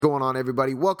Going on,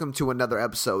 everybody? Welcome to another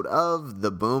episode of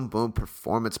the Boom Boom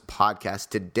Performance Podcast.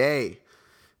 Today,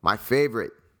 my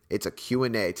favorite, it's a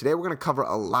Q&A. Today, we're going to cover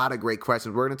a lot of great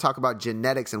questions. We're going to talk about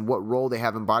genetics and what role they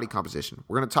have in body composition.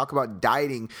 We're going to talk about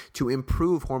dieting to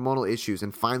improve hormonal issues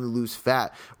and finally lose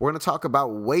fat. We're going to talk about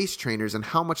waist trainers and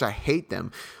how much I hate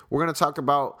them. We're going to talk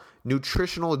about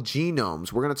nutritional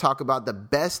genomes. We're going to talk about the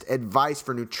best advice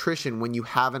for nutrition when you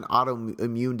have an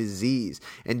autoimmune disease,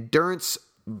 endurance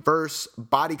versus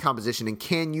body composition, and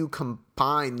can you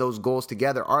combine those goals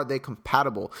together? Are they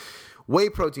compatible? Whey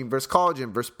protein versus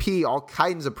collagen versus pea, all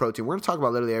kinds of protein. We're going to talk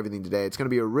about literally everything today. It's going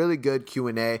to be a really good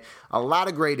Q&A, a lot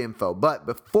of great info. But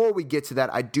before we get to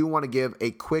that, I do want to give a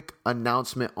quick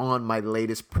announcement on my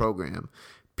latest program.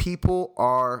 People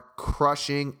are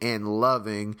crushing and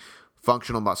loving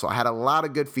Functional Muscle. I had a lot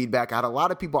of good feedback. I had a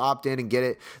lot of people opt in and get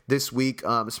it this week,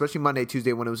 especially Monday,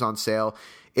 Tuesday when it was on sale.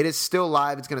 It is still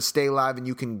live. It's going to stay live and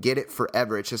you can get it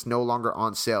forever. It's just no longer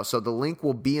on sale. So the link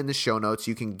will be in the show notes.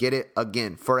 You can get it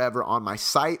again forever on my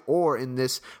site or in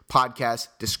this podcast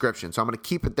description. So I'm going to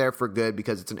keep it there for good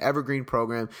because it's an evergreen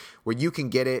program where you can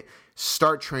get it.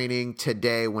 Start training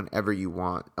today whenever you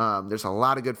want. There's a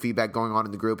lot of good feedback going on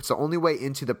in the group. It's the only way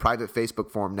into the private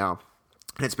Facebook forum now.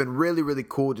 And it's been really, really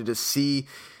cool to just see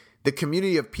the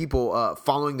community of people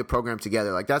following the program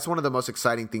together. Like, that's one of the most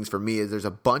exciting things for me is there's a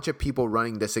bunch of people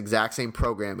running this exact same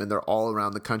program, and they're all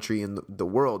around the country and the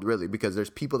world, really, because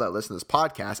there's people that listen to this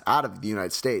podcast out of the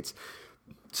United States.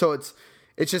 So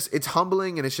it's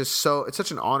humbling, and it's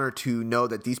such an honor to know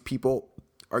that these people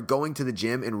are going to the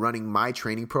gym and running my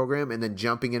training program and then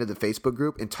jumping into the Facebook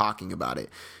group and talking about it.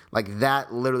 Like,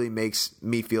 that literally makes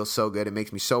me feel so good. It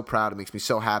makes me so proud. It makes me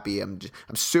so happy. I'm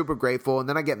super grateful. And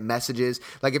then I get messages.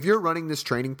 Like, if you're running this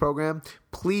training program,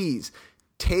 please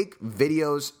take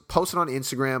videos, post it on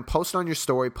Instagram, post it on your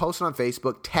story, post it on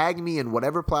Facebook, tag me in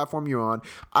whatever platform you're on.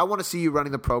 I want to see you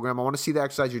running the program. I want to see the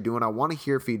exercise you're doing. I want to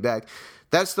hear feedback.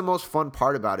 That's the most fun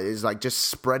part about it, is like just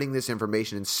spreading this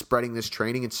information and spreading this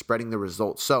training and spreading the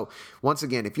results. So once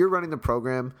again, if you're running the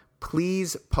program,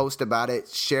 please post about it,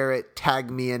 share it,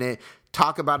 tag me in it,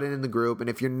 talk about it in the group. And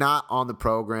if you're not on the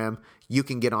program, you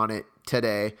can get on it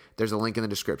today. There's a link in the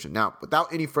description. Now,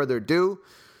 without any further ado,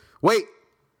 wait,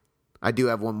 I do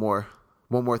have one more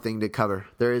thing to cover.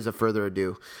 There is a further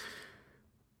ado.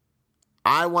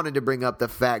 I wanted to bring up the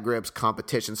Fat Grips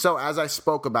competition. So as I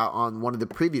spoke about on one of the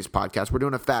previous podcasts, we're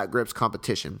doing a Fat Grips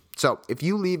competition. So if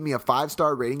you leave me a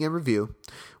 5-star rating and review,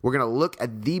 we're going to look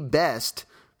at the best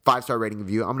 5-star rating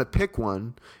review. I'm going to pick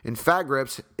one, and Fat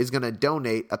Grips is going to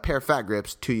donate a pair of Fat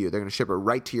Grips to you. They're going to ship it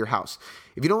right to your house.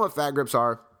 If you don't know what Fat Grips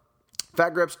are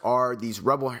these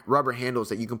rubber handles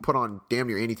that you can put on damn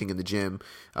near anything in the gym.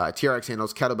 TRX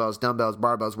handles, kettlebells, dumbbells,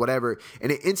 barbells, whatever.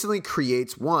 And it instantly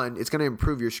creates, one, it's going to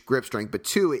improve your grip strength, but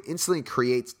two, it instantly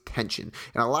creates tension.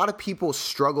 And a lot of people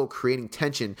struggle creating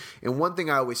tension. And one thing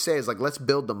I always say is, like, let's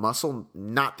build the muscle,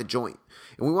 not the joint.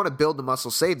 And we want to build the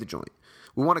muscle, save the joint.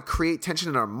 We want to create tension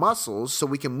in our muscles so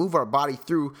we can move our body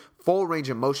through full range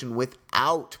of motion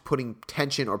without putting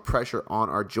tension or pressure on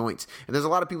our joints. And there's a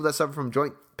lot of people that suffer from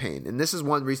joint pain. And this is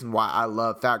one reason why I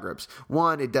love Fat Grips.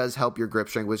 One, it does help your grip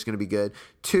strength, which is going to be good.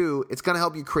 Two, it's going to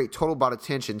help you create total body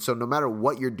tension. So no matter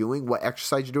what you're doing, what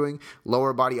exercise you're doing,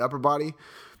 lower body, upper body,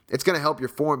 it's going to help your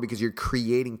form because you're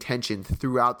creating tension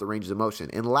throughout the ranges of motion.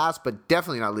 And last but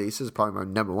definitely not least, this is probably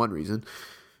my number one reason,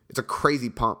 it's a crazy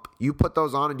pump. You put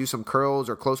those on and do some curls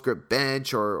or close grip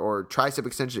bench or tricep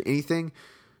extension, anything,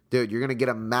 dude, you're going to get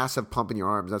a massive pump in your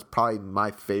arms. That's probably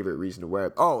my favorite reason to wear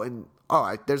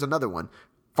it. There's another one.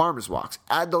 Farmer's walks.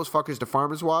 Add those fuckers to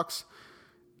farmer's walks.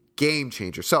 Game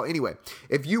changer. So anyway,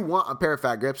 if you want a pair of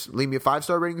Fat Grips, leave me a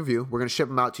 5-star rating review. We're going to ship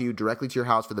them out to you directly to your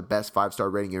house for the best 5-star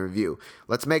rating and review.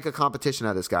 Let's make a competition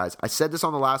out of this, guys. I said this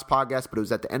on the last podcast, but it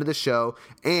was at the end of the show,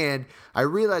 and I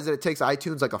realized that it takes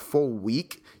iTunes like a full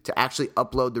week to actually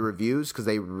upload the reviews because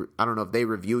I don't know if they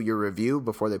review your review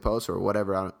before they post or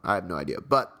whatever. I have no idea.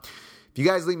 But if you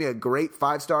guys leave me a great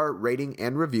 5-star rating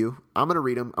and review, I'm going to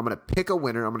read them. I'm going to pick a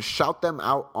winner. I'm going to shout them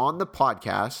out on the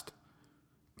podcast.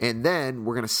 And then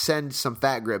we're going to send some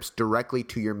Fat Grips directly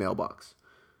to your mailbox.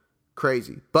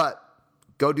 Crazy. But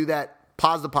go do that.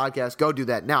 Pause the podcast. Go do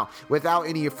that. Now, without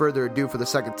any further ado, for the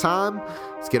second time,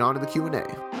 let's get on to the Q&A.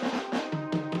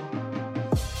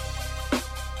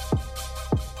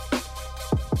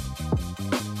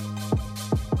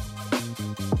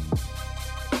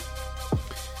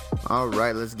 All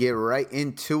right, let's get right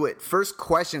into it. First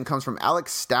question comes from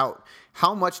Alex Stout.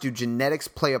 How much do genetics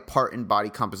play a part in body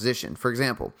composition? For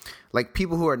example, like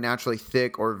people who are naturally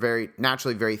thick or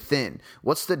naturally very thin.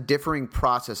 What's the differing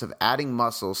process of adding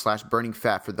muscle / burning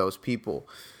fat for those people?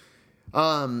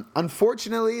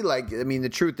 Unfortunately, the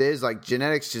truth is,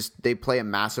 genetics they play a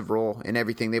massive role in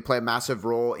everything. They play a massive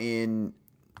role in,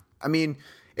 it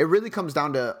really comes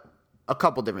down to a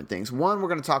couple different things. One, we're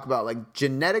going to talk about,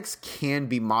 genetics can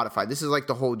be modified. This is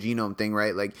the whole genome thing,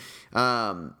 right?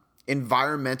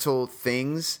 Environmental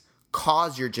things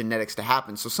cause your genetics to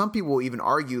happen. So some people will even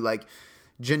argue,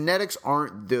 genetics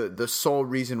aren't the sole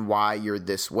reason why you're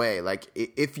this way.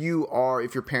 If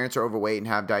your parents are overweight and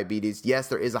have diabetes, yes,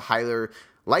 there is a higher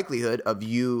likelihood of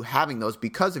you having those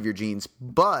because of your genes.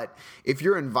 But if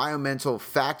your environmental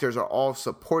factors are all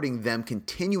supporting them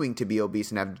continuing to be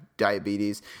obese and have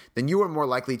diabetes, then you are more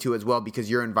likely to as well because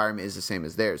your environment is the same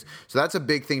as theirs. So that's a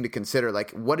big thing to consider.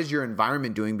 What is your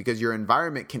environment doing? Because your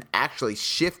environment can actually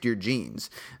shift your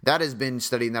genes. That has been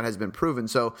studied and that has been proven.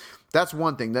 So that's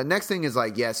one thing. The next thing is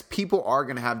yes, people are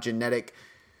going to have genetic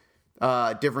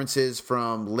differences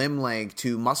from limb length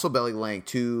to muscle belly length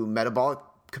to metabolic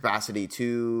capacity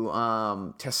to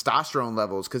testosterone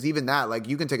levels, because even that,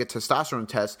 you can take a testosterone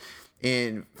test,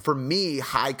 and for me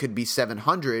high could be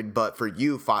 700, but for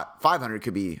you 500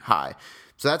 could be high.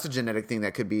 So that's a genetic thing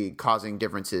that could be causing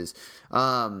differences.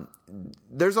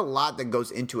 There's a lot that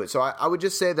goes into it. So I would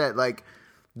just say that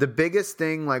the biggest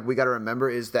thing we got to remember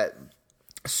is that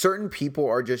certain people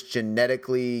are just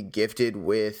genetically gifted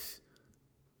with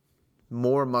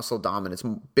more muscle dominance,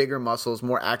 bigger muscles,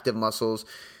 more active muscles.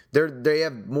 They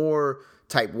have more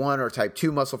type 1 or type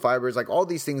 2 muscle fibers. All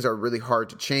these things are really hard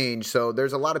to change. So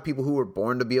there's a lot of people who were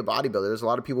born to be a bodybuilder. There's a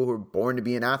lot of people who are born to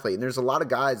be an athlete. And there's a lot of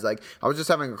guys, I was just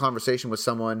having a conversation with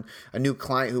someone, a new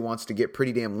client who wants to get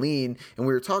pretty damn lean. And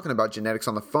we were talking about genetics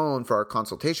on the phone for our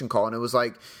consultation call. And it was me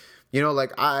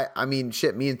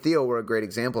and Theo were a great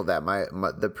example of that.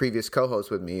 The previous co-host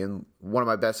with me and one of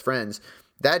my best friends,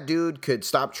 that dude could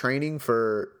stop training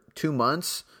for 2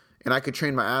 months and I could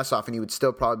train my ass off and he would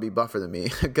still probably be buffer than me.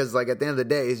 Because at the end of the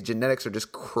day, his genetics are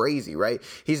just crazy, right?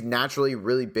 He's naturally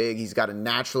really big. He's got a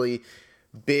naturally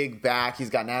big back.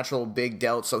 He's got natural big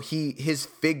delts. So his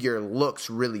figure looks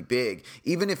really big.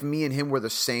 Even if me and him were the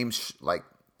same,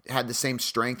 had the same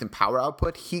strength and power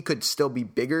output, he could still be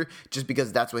bigger just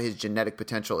because that's what his genetic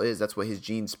potential is. That's what his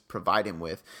genes provide him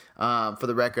with. For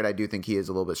the record, I do think he is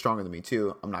a little bit stronger than me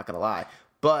too. I'm not going to lie.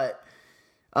 But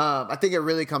I think it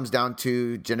really comes down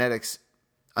to genetics.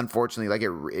 Unfortunately,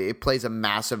 it plays a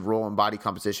massive role in body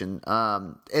composition.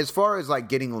 As far as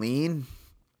getting lean,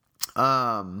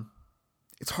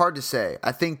 it's hard to say.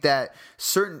 I think that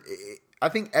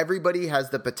everybody has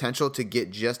the potential to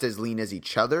get just as lean as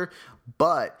each other.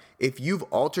 But if you've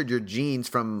altered your genes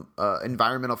from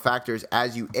environmental factors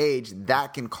as you age,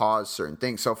 that can cause certain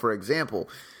things. So, for example,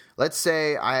 let's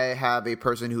say I have a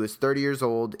person who is 30 years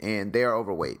old and they are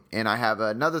overweight, and I have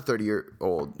another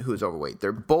 30-year-old who is overweight.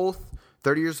 They're both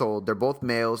 30 years old. They're both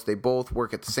males. They both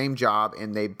work at the same job,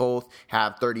 and they both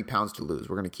have 30 pounds to lose.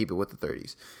 We're going to keep it with the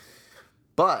 30s.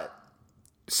 But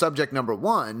subject number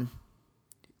one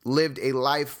lived a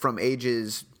life from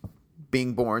ages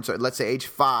being born. So let's say age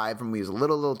 5, from when he was a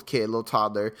little kid, little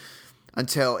toddler,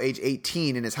 until age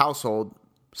 18 in his household,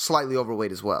 slightly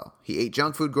overweight as well. He ate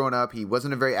junk food growing up. He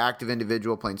wasn't a very active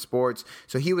individual playing sports.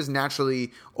 So he was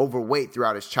naturally overweight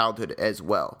throughout his childhood as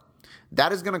well.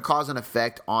 That is going to cause an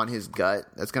effect on his gut.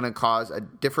 That's going to cause a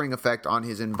differing effect on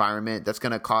his environment. That's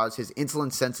going to cause his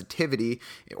insulin sensitivity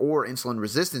or insulin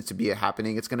resistance to be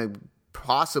happening. It's going to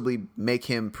possibly make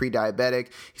him pre-diabetic.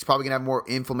 He's probably going to have more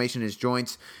inflammation in his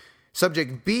joints.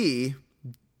 Subject B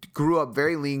grew up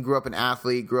very lean, grew up an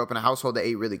athlete, grew up in a household that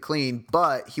ate really clean,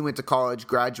 but he went to college,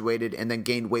 graduated, and then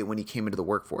gained weight when he came into the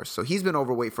workforce. So he's been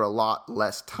overweight for a lot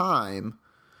less time,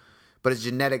 but his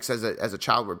genetics as a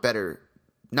child were better,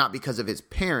 not because of his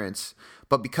parents,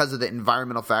 but because of the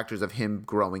environmental factors of him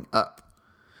growing up.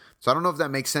 So I don't know if that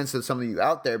makes sense to some of you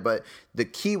out there, but the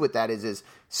key with that is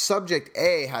subject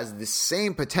A has the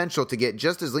same potential to get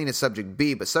just as lean as subject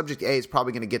B, but subject A is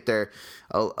probably going to get there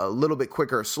a little bit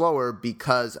quicker or slower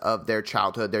because of their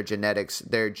childhood, their genetics,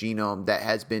 their genome that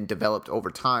has been developed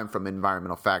over time from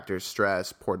environmental factors,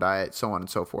 stress, poor diet, so on and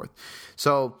so forth.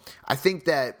 So I think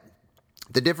that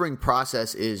the differing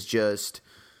process is just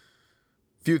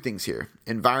few things here.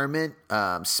 Environment,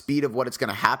 speed of what it's going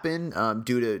to happen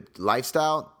due to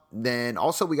lifestyle. Then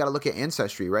also we got to look at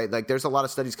ancestry, right? There's a lot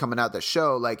of studies coming out that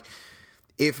show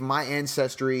if my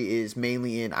ancestry is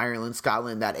mainly in Ireland,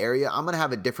 Scotland, that area, I'm going to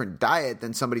have a different diet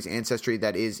than somebody's ancestry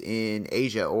that is in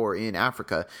Asia or in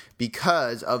Africa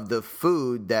because of the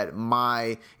food that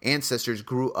my ancestors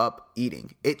grew up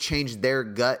eating. It changed their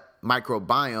gut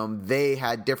microbiome, they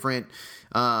had different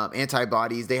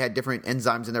antibodies. They had different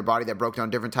enzymes in their body that broke down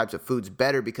different types of foods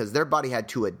better because their body had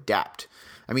to adapt.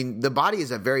 I mean, the body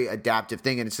is a very adaptive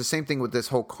thing, and it's the same thing with this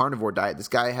whole carnivore diet. This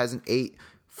guy hasn't ate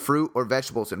fruit or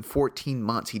vegetables in 14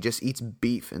 months. He just eats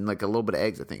beef and like a little bit of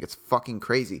eggs, I think. It's fucking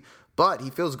crazy. But he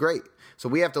feels great. So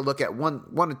we have to look at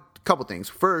a couple things.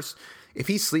 First, if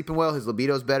he's sleeping well, his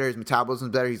libido's better, his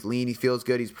metabolism's better, he's lean, he feels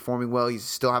good, he's performing well, he's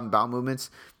still having bowel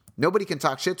movements, nobody can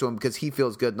talk shit to him because he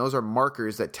feels good. And those are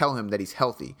markers that tell him that he's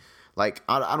healthy. Like,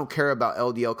 I don't care about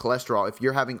LDL cholesterol. If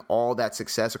you're having all that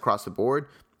success across the board,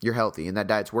 you're healthy and that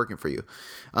diet's working for you.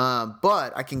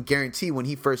 But I can guarantee when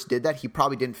he first did that, he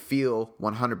probably didn't feel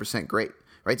 100% great.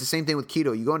 Right? It's the same thing with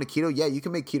keto. You go into keto, yeah, you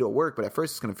can make keto work, but at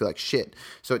first it's going to feel like shit.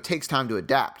 So it takes time to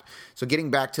adapt. So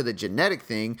getting back to the genetic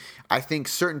thing, I think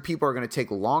certain people are going to take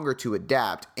longer to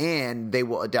adapt, and they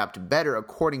will adapt better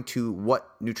according to what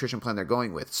nutrition plan they're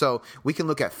going with. So we can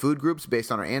look at food groups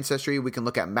based on our ancestry. We can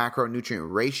look at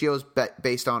macronutrient ratios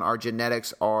based on our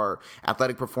genetics, our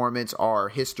athletic performance, our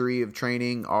history of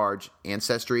training, our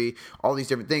ancestry, all these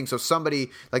different things. So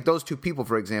somebody, like those two people,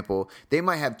 for example, they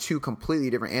might have two completely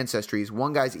different ancestries.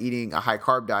 One guy's eating a high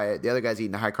carb diet, the other guy's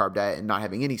eating a high carb diet and not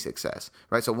having any success,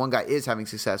 right? So one guy is having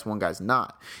success, one guy's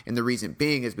not. And the reason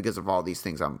being is because of all these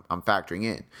things I'm factoring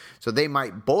in. So they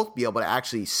might both be able to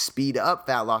actually speed up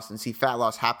fat loss and see fat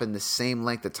loss happen the same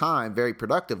length of time very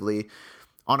productively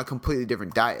on a completely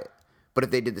different diet. But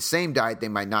if they did the same diet, they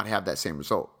might not have that same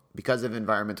result because of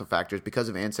environmental factors, because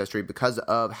of ancestry, because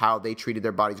of how they treated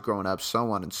their bodies growing up, so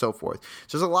on and so forth.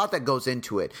 So there's a lot that goes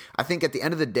into it. I think at the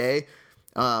end of the day,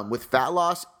 with fat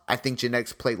loss, I think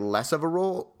genetics play less of a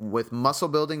role. With muscle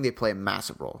building, they play a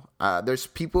massive role. There's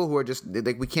people who are just,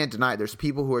 like, we can't deny it. There's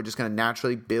people who are just going to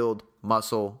naturally build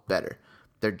muscle better.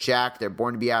 They're jacked. They're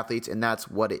born to be athletes, and that's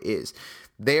what it is.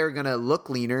 They are going to look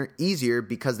leaner, easier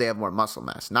because they have more muscle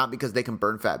mass, not because they can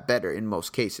burn fat better in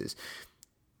most cases.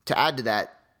 To add to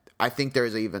that, I think there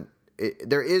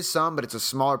is some, but it's a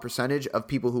smaller percentage of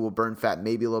people who will burn fat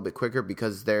maybe a little bit quicker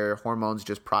because their hormones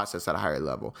just process at a higher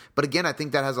level. But again, I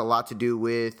think that has a lot to do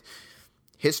with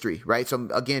history, right? So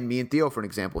again, me and Theo, for an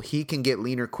example, he can get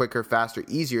leaner quicker, faster,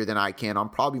 easier than I can on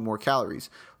probably more calories.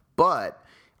 But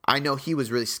I know he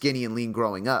was really skinny and lean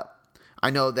growing up. I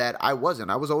know that I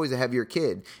wasn't. I was always a heavier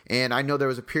kid. And I know there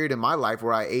was a period in my life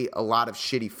where I ate a lot of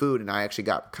shitty food and I actually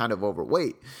got kind of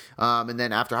overweight. And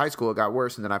then after high school, it got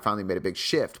worse. And then I finally made a big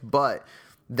shift. But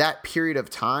that period of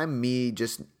time, me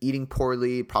just eating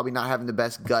poorly, probably not having the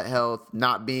best gut health,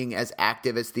 not being as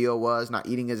active as Theo was, not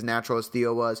eating as natural as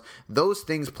Theo was, those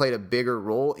things played a bigger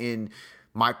role in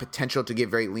my potential to get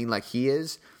very lean like he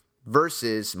is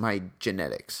versus my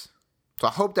genetics. So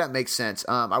I hope that makes sense.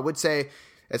 I would say,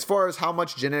 as far as how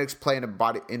much genetics play a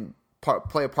part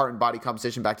in body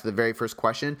composition, back to the very first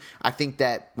question, I think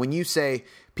that when you say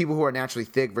people who are naturally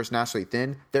thick versus naturally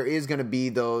thin, there is going to be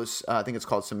those, I think it's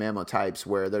called somatotypes,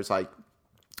 where there's like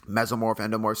mesomorph,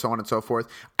 endomorph, so on and so forth.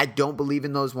 I don't believe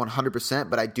in those 100%,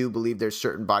 but I do believe there's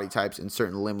certain body types and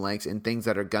certain limb lengths and things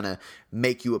that are going to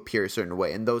make you appear a certain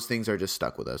way. And those things are just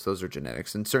stuck with us. Those are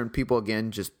genetics. And certain people,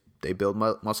 again, just they build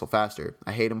muscle faster.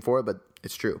 I hate them for it, but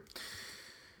it's true.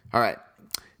 All right.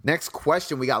 Next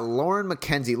question, we got Lauren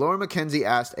McKenzie. Lauren McKenzie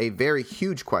asked a very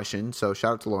huge question, so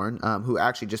shout out to Lauren, who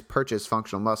actually just purchased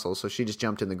Functional Muscle. So she just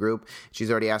jumped in the group.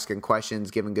 She's already asking questions,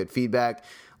 giving good feedback.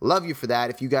 Love you for that.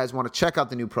 If you guys want to check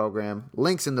out the new program,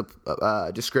 links in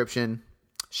the description.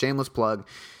 Shameless plug.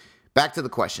 Back to the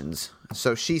questions.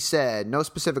 So she said, no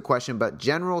specific question, but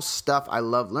general stuff I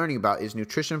love learning about is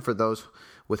nutrition for those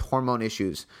with hormone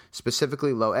issues,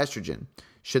 specifically low estrogen.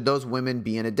 Should those women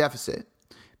be in a deficit?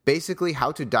 Basically,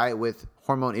 how to diet with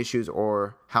hormone issues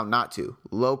or how not to.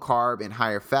 Low carb and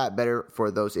higher fat, better for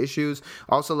those issues.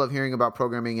 Also love hearing about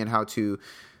programming and how to,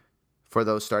 for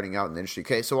those starting out in the industry.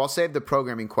 Okay, so I'll save the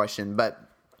programming question, but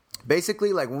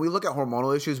basically, like when we look at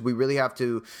hormonal issues, we really have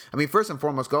to, first and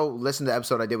foremost, go listen to the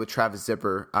episode I did with Travis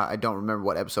Zipper. I don't remember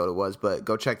what episode it was, but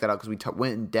go check that out because we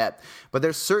went in depth. But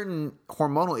there's certain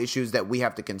hormonal issues that we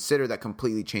have to consider that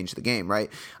completely change the game,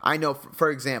 right? I know, for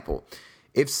example,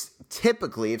 if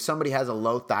somebody has a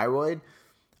low thyroid,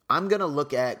 I'm going to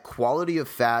look at quality of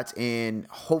fats and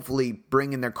hopefully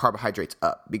bringing their carbohydrates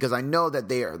up because I know that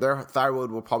their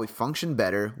thyroid will probably function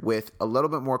better with a little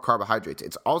bit more carbohydrates.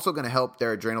 It's also going to help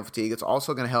their adrenal fatigue. It's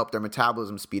also going to help their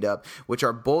metabolism speed up, which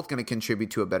are both going to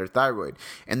contribute to a better thyroid.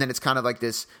 And then it's kind of like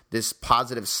this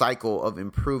positive cycle of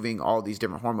improving all these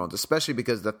different hormones, especially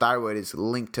because the thyroid is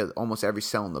linked to almost every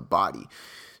cell in the body.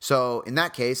 So in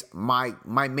that case, my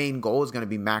main goal is going to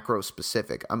be macro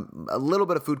specific. I'm a little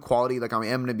bit of food quality. Like I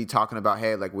am going to be talking about,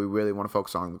 hey, like we really want to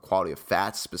focus on the quality of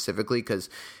fats specifically, because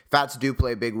fats do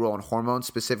play a big role in hormones,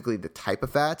 specifically the type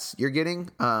of fats you're getting.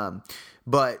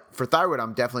 But for thyroid,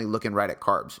 I'm definitely looking right at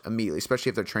carbs immediately,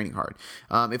 especially if they're training hard.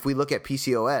 If we look at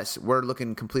PCOS, we're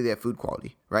looking completely at food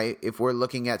quality, right? If we're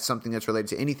looking at something that's related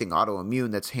to anything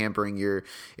autoimmune that's hampering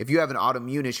if you have an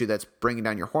autoimmune issue that's bringing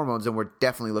down your hormones, then we're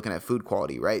definitely looking at food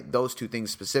quality, right? Those two things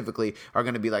specifically are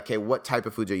going to be like, hey, what type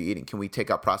of foods are you eating? Can we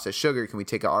take out processed sugar? Can we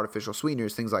take out artificial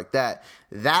sweeteners? Things like that.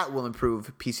 That will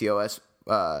improve PCOS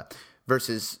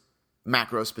versus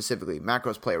macros specifically.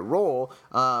 Macros play a role,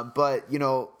 but,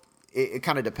 it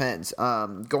kind of depends.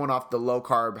 Going off the low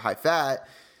carb, high fat,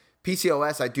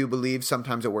 PCOS, I do believe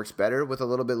sometimes it works better with a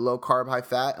little bit low carb, high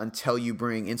fat until you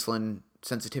bring insulin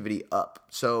sensitivity up.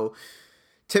 So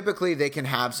typically they can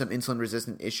have some insulin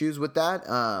resistant issues with that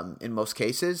in most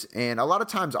cases. And a lot of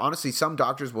times, honestly, some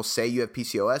doctors will say you have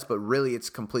PCOS, but really it's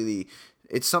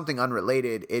something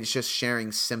unrelated. It's just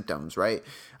sharing symptoms, right?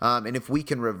 And if we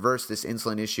can reverse this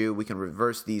insulin issue, we can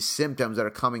reverse these symptoms that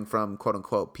are coming from quote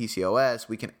unquote PCOS,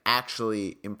 we can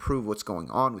actually improve what's going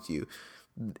on with you.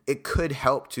 It could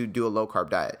help to do a low carb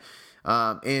diet.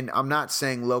 And I'm not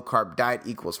saying low carb diet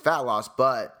equals fat loss,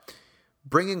 but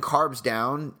bringing carbs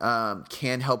down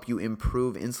can help you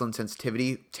improve insulin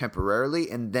sensitivity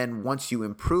temporarily. And then once you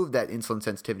improve that insulin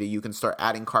sensitivity, you can start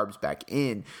adding carbs back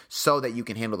in so that you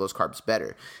can handle those carbs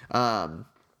better.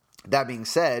 That being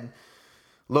said,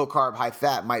 low carb, high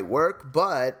fat might work,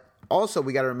 but also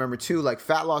we got to remember too, like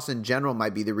fat loss in general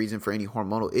might be the reason for any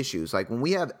hormonal issues. Like when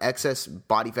we have excess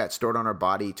body fat stored on our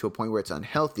body to a point where it's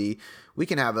unhealthy, we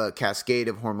can have a cascade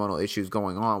of hormonal issues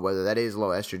going on, whether that is low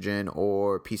estrogen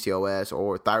or PCOS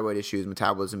or thyroid issues,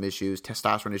 metabolism issues,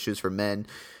 testosterone issues for men,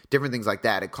 different things like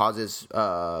that. It causes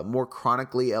more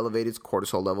chronically elevated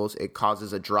cortisol levels. It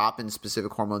causes a drop in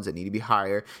specific hormones that need to be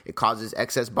higher. It causes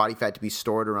excess body fat to be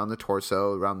stored around the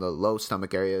torso, around the low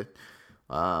stomach area.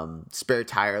 Spare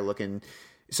tire looking.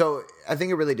 So I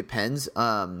think it really depends.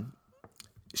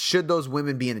 Should those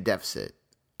women be in a deficit?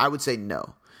 I would say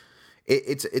no.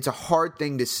 It's a hard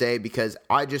thing to say because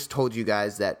I just told you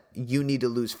guys that you need to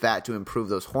lose fat to improve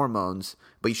those hormones,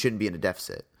 but you shouldn't be in a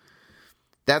deficit.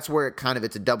 That's where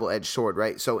it's a double-edged sword,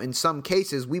 right? So in some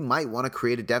cases, we might want to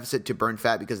create a deficit to burn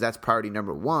fat because that's priority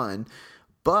number one.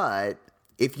 But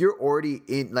if you're already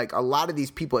in, like a lot of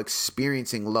these people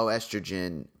experiencing low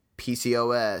estrogen,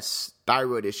 PCOS,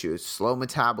 thyroid issues, slow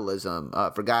metabolism,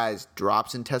 for guys,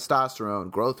 drops in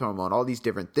testosterone, growth hormone, all these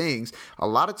different things, a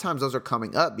lot of times those are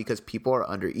coming up because people are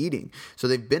under eating. So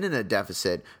they've been in a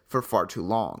deficit for far too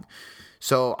long.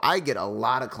 So I get a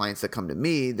lot of clients that come to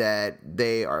me that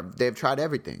they've tried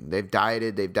everything. They've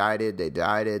dieted, they've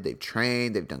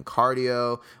trained, they've done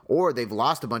cardio, or they've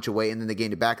lost a bunch of weight and then they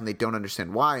gained it back and they don't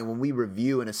understand why. And when we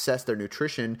review and assess their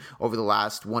nutrition over the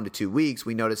last 1 to 2 weeks,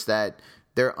 we notice that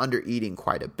they're under eating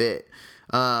quite a bit.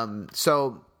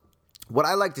 So what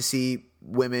I like to see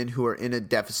women who are in a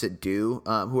deficit do,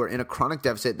 who are in a chronic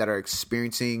deficit that are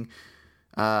experiencing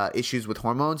issues with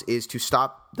hormones, is to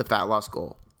stop the fat loss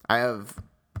goal. I have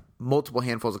multiple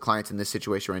handfuls of clients in this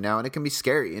situation right now, and it can be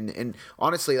scary. And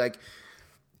honestly, like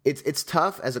it's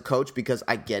tough as a coach because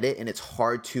I get it, and it's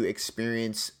hard to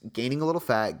experience gaining a little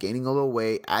fat, gaining a little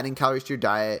weight, adding calories to your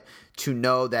diet to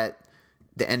know that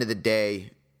the end of the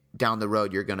day, down the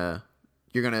road, you're gonna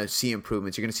see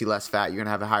improvements. You're gonna see less fat. You're gonna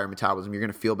have a higher metabolism. You're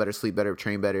gonna feel better, sleep better,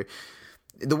 train better.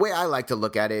 The way I like to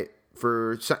look at it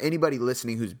for anybody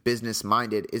listening who's business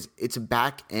minded is it's a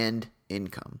back end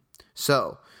income.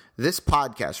 So this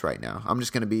podcast right now, I'm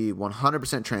just going to be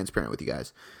 100% transparent with you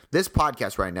guys. This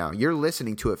podcast right now, you're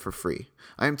listening to it for free.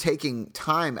 I am taking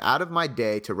time out of my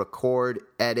day to record,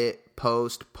 edit,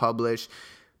 post, publish,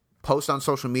 post on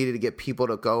social media to get people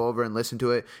to go over and listen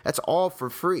to it. That's all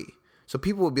for free. So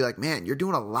people will be like, man, you're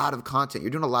doing a lot of content. You're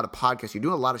doing a lot of podcasts. You're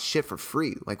doing a lot of shit for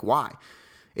free. Like, why?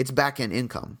 It's back end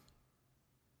income.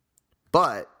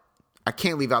 But I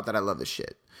can't leave out that I love this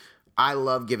shit. I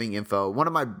love giving info. One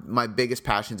of my biggest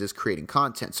passions is creating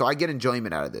content. So I get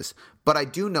enjoyment out of this. But I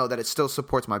do know that it still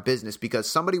supports my business because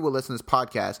somebody will listen to this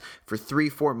podcast for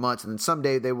 3-4 months and then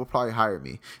someday they will probably hire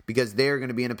me because they're going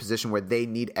to be in a position where they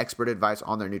need expert advice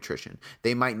on their nutrition.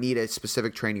 They might need a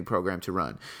specific training program to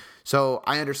run. So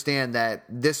I understand that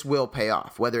this will pay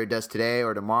off, whether it does today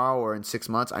or tomorrow or in 6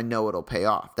 months. I know it'll pay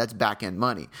off. That's back end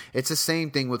money. It's the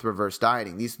same thing with reverse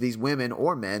dieting. These women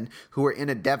or men who are in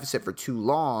a deficit for too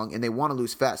long and they want to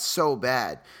lose fat so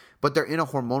bad, but they're in a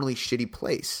hormonally shitty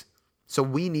place. So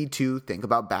we need to think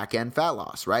about back end fat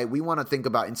loss, right? We want to think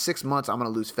about in 6 months, I'm going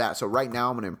to lose fat. So right now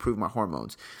I'm going to improve my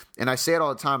hormones. And I say it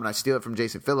all the time and I steal it from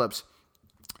Jason Phillips.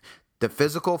 The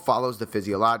physical follows the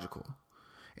physiological.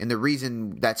 And the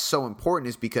reason that's so important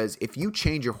is because if you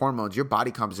change your hormones, your body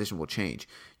composition will change.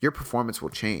 Your performance will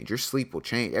change. Your sleep will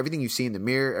change. Everything you see in the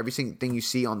mirror, everything you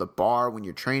see on the bar when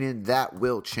you're training, that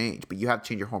will change. But you have to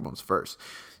change your hormones first.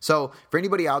 So for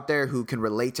anybody out there who can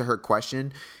relate to her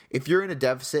question, if you're in a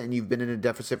deficit and you've been in a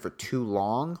deficit for too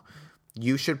long,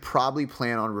 you should probably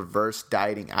plan on reverse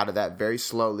dieting out of that very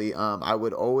slowly. I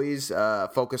would always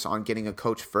focus on getting a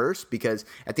coach first, because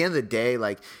at the end of the day,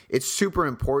 like, it's super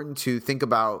important to think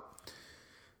about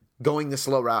going the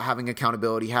slow route, having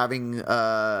accountability, having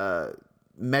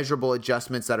measurable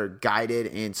adjustments that are guided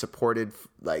and supported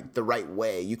like the right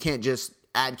way. You can't just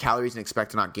add calories and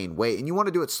expect to not gain weight. And you want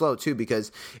to do it slow too,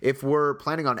 because if we're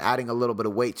planning on adding a little bit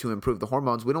of weight to improve the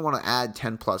hormones, we don't want to add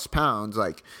 10 plus pounds.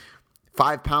 Like,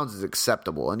 5 pounds is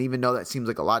acceptable. And even though that seems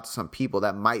like a lot to some people,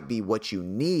 that might be what you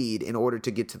need in order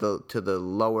to get to the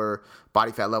lower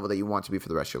body fat level that you want to be for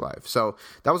the rest of your life. So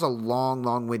that was a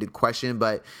long-winded question.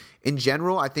 But in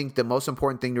general, I think the most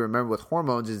important thing to remember with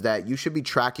hormones is that you should be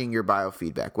tracking your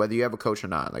biofeedback, whether you have a coach or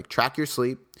not. Like, track your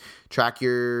sleep, track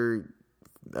your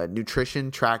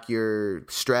nutrition, track your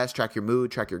stress, track your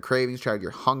mood, track your cravings, track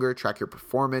your hunger, track your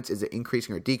performance. Is it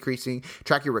increasing or decreasing?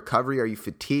 Track your recovery. Are you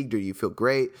fatigued or do you feel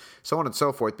great? So on and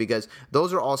so forth, because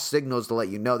those are all signals to let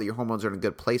you know that your hormones are in a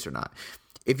good place or not.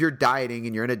 If you're dieting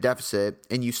and you're in a deficit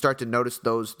and you start to notice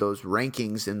those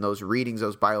rankings and those readings,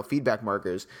 those biofeedback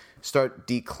markers start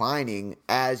declining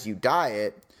as you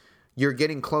diet, you're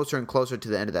getting closer and closer to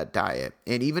the end of that diet.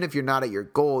 And even if you're not at your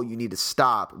goal, you need to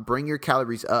stop, bring your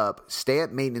calories up, stay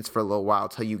at maintenance for a little while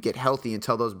until you get healthy,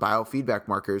 until those biofeedback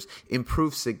markers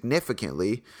improve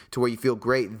significantly to where you feel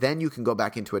great. Then you can go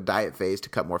back into a diet phase to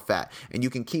cut more fat. And you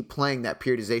can keep playing that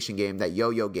periodization game, that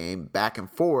yo-yo game, back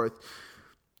and forth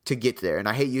to get there. And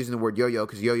I hate using the word yo-yo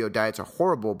because yo-yo diets are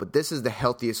horrible, but this is the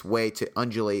healthiest way to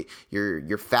undulate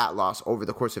your fat loss over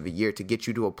the course of a year to get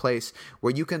you to a place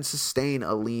where you can sustain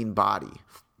a lean body.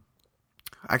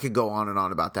 I could go on and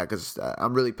on about that because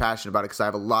I'm really passionate about it, because I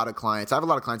have a lot of clients. I have a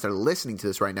lot of clients that are listening to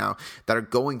this right now that are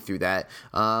going through that.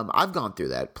 I've gone through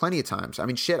that plenty of times. I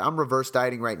mean, shit, I'm reverse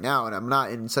dieting right now, and I'm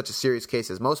not in such a serious case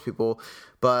as most people.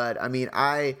 But I mean,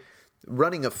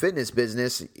 running a fitness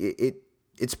business,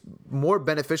 it's more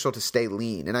beneficial to stay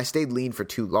lean. And I stayed lean for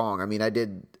too long. I mean,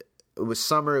 it was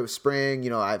summer, it was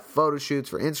spring, I had photo shoots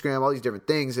for Instagram, all these different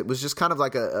things. It was just kind of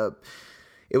like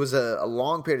it was a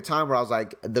long period of time where I was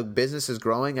like, the business is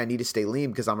growing. I need to stay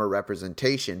lean because I'm a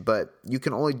representation, but you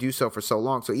can only do so for so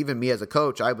long. So even me as a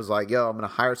coach, I was like, yo, I'm going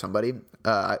to hire somebody.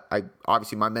 I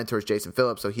obviously my mentor is Jason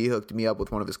Phillips. So he hooked me up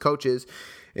with one of his coaches,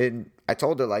 and I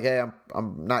told her like, hey,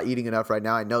 I'm not eating enough right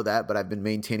now. I know that, but I've been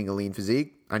maintaining a lean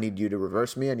physique. I need you to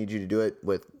reverse me. I need you to do it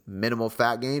with minimal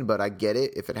fat gain, but I get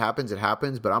it. If it happens, it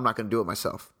happens, but I'm not going to do it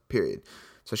myself, period.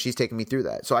 So she's taking me through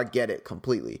that. So I get it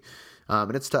completely.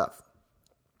 And it's tough.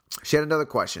 She had another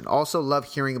question. Also love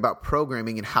hearing about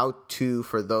programming and how to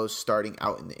for those starting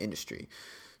out in the industry.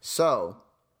 So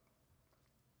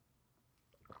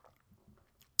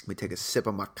let me take a sip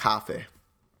of my coffee.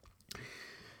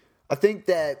 I think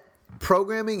that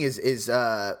programming is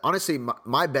honestly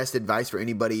my best advice for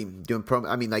anybody doing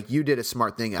I mean, like, you did a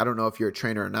smart thing. I don't know if you're a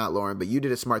trainer or not, Lauren, but you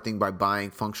did a smart thing by buying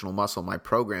Functional Muscle, my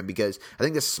program, because I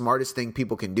think the smartest thing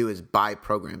people can do is buy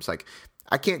programs. Like,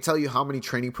 I can't tell you how many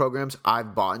training programs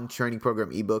I've bought, in training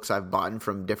program ebooks I've bought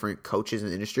from different coaches in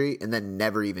the industry, and then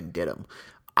never even did them.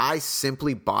 I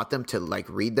simply bought them to like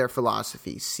read their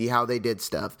philosophy, see how they did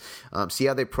stuff, see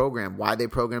how they program, why they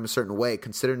program a certain way,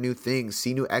 consider new things,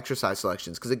 see new exercise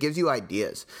selections, because it gives you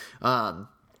ideas. And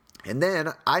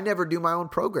then I never do my own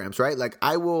programs, right? Like,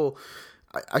 I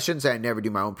shouldn't say I never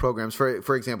do my own programs.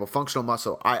 For example, Functional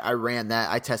Muscle, I ran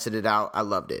that, I tested it out, I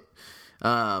loved it.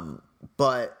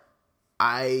 But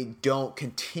I don't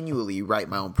continually write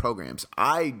my own programs.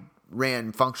 I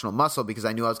ran Functional Muscle because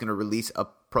I knew I was going to release a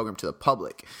program to the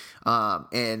public.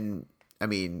 And I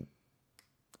mean,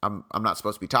 I'm not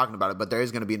supposed to be talking about it, but there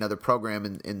is going to be another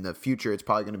program in the future. It's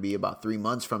probably going to be about 3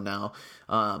 months from now,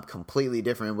 completely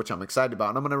different, which I'm excited about.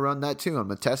 And I'm going to run that too. I'm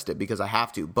going to test it because I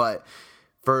have to. But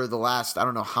for the last, I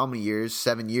don't know how many years,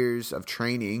 7 years of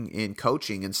training in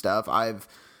coaching and stuff, I've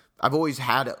I've always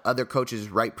had other coaches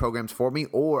write programs for me,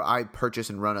 or I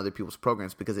purchase and run other people's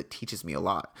programs because it teaches me a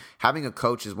lot. Having a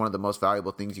coach is one of the most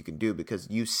valuable things you can do because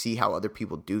you see how other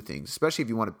people do things, especially if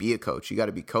you want to be a coach. You got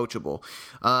to be coachable.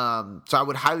 So I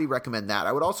would highly recommend that.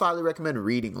 I would also highly recommend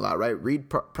reading a lot, right? Read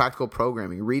practical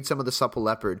programming. Read some of the Supple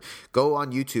Leopard. Go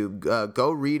on YouTube.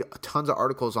 Go read tons of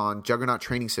articles on Juggernaut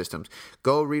Training Systems.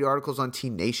 Go read articles on T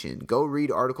Nation. Go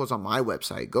read articles on my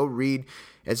website. Go read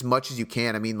as much as you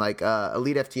can. I mean, like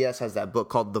Elite FTS has that book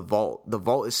called The Vault. The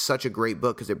Vault is such a great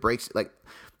book because it breaks, like,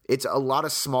 it's a lot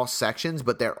of small sections,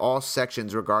 but they're all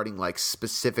sections regarding like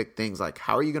specific things, like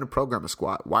how are you going to program a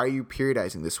squat? Why are you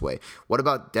periodizing this way? What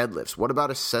about deadlifts? What about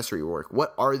accessory work?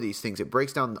 What are these things? It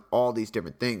breaks down all these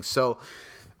different things. So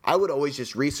I would always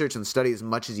just research and study as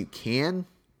much as you can.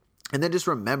 And then just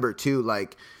remember too,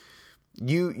 like,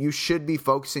 you should be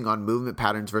focusing on movement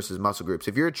patterns versus muscle groups.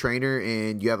 If you're a trainer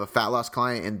and you have a fat loss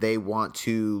client and they want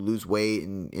to lose weight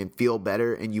and feel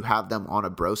better, and you have them on a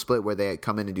bro split where they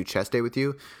come in and do chest day with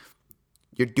you,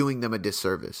 you're doing them a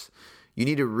disservice. You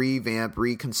need to revamp,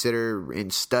 reconsider,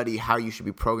 and study how you should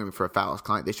be programming for a fat loss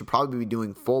client. They should probably be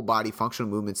doing full body functional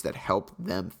movements that help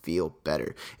them feel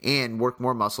better and work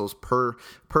more muscles per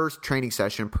training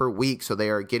session per week, so they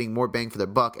are getting more bang for their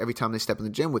buck every time they step in the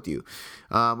gym with you.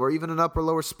 Or even an upper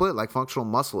lower split like functional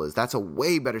muscle is. That's a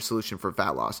way better solution for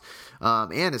fat loss,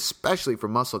 and especially for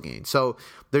muscle gain. So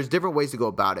there's different ways to go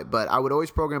about it, but I would always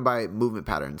program by movement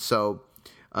patterns. So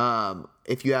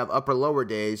if you have upper lower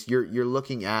days, you're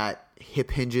looking at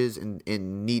hip hinges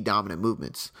and knee dominant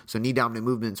movements. So knee dominant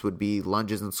movements would be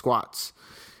lunges and squats.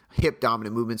 Hip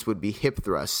dominant movements would be hip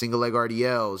thrusts, single leg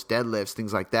RDLs, deadlifts,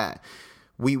 things like that.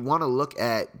 We want to look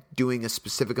at doing a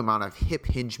specific amount of hip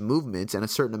hinge movements and a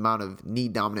certain amount of knee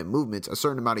dominant movements, a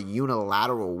certain amount of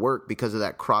unilateral work because of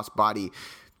that cross body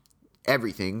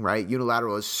everything, right?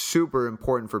 Unilateral is super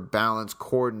important for balance,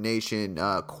 coordination,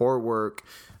 core work,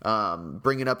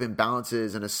 bringing up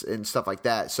imbalances and stuff like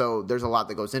that. So there's a lot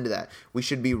that goes into that. We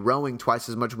should be rowing twice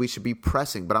as much. We should be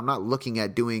pressing, but I'm not looking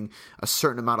at doing a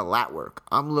certain amount of lat work.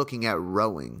 I'm looking at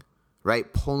rowing,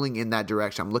 right? Pulling in that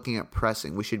direction. I'm looking at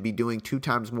pressing. We should be doing 2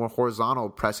 times more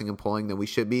horizontal pressing and pulling than we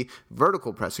should be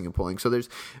vertical pressing and pulling. So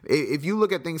if you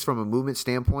look at things from a movement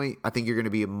standpoint, I think you're going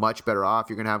to be much better off.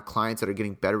 You're going to have clients that are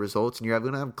getting better results, and you're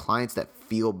going to have clients that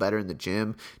feel better in the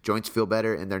gym, joints feel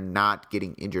better, and they're not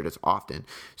getting injured as often.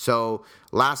 So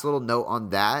last little note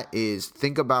on that is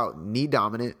think about knee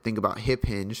dominant, think about hip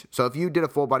hinge. So if you did a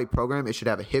full body program, it should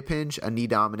have a hip hinge, a knee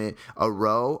dominant, a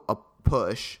row, a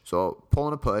push, so pull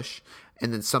and a push,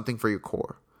 and then something for your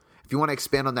core. If you want to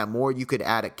expand on that more, you could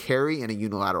add a carry and a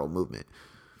unilateral movement.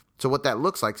 So what that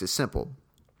looks like is simple.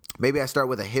 Maybe I start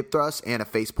with a hip thrust and a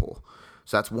face pull.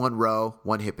 So that's 1 row,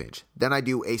 1 hip hinge. Then I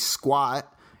do a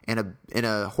squat and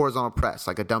a horizontal press,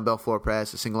 like a dumbbell floor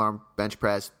press, a single arm bench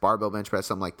press, barbell bench press,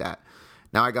 something like that.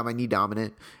 Now I got my knee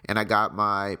dominant and I got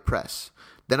my press.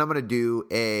 Then I'm going to do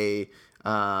a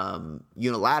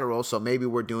unilateral, so maybe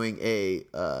we're doing a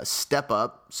step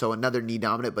up, so another knee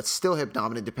dominant but still hip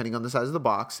dominant depending on the size of the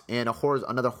box, and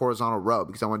another horizontal row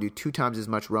because I want to do 2 times as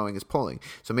much rowing as pulling.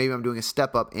 So maybe I'm doing a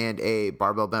step up and a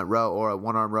barbell bent row, or a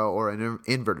 1-arm row, or an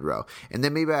inverted row, and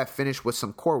then maybe I finish with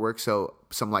some core work, so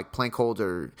some like plank holds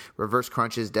or reverse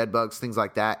crunches, dead bugs, things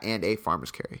like that, and a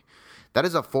farmer's carry. That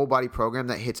is a full body program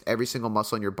that hits every single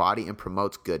muscle in your body and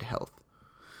promotes good health.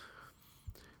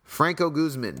 Franco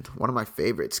Guzman, one of my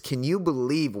favorites. Can you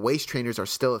believe waist trainers are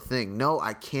still a thing? No,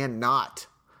 I cannot.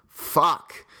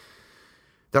 Fuck.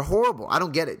 They're horrible. I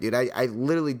don't get it, dude. I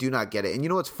literally do not get it. And you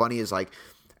know what's funny is, like,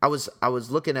 I was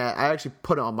looking at, I actually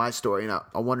put it on my story, and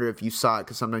I wonder if you saw it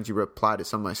because sometimes you reply to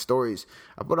some of my stories.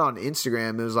 I put it on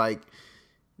Instagram. It was like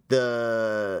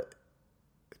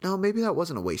no, maybe that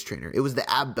wasn't a waist trainer. It was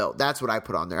the ab belt. That's what I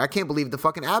put on there. I can't believe the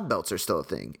fucking ab belts are still a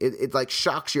thing. It like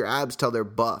shocks your abs till they're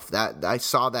buff. That I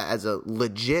saw that as a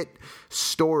legit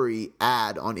story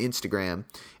ad on Instagram,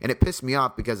 and it pissed me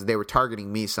off because they were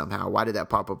targeting me somehow. Why did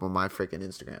that pop up on my freaking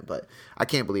Instagram? But I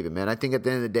can't believe it, man. I think at the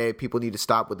end of the day, people need to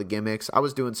stop with the gimmicks. I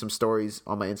was doing some stories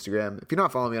on my Instagram. If you're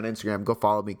not following me on Instagram, go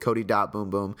follow me,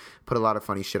 Cody.boomboom. Put a lot of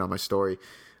funny shit on my story.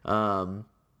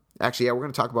 Actually, yeah, we're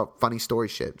going to talk about funny story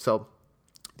shit. So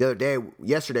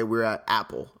yesterday, we were at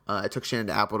Apple. I took Shannon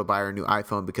to Apple to buy her a new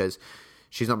iPhone because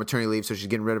she's on maternity leave, so she's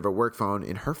getting rid of her work phone,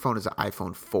 and her phone is an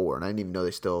iPhone 4, and I didn't even know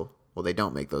they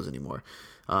don't make those anymore.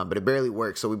 But it barely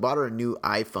works, so we bought her a new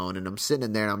iPhone, and I'm sitting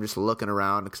in there, and I'm just looking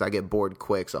around because I get bored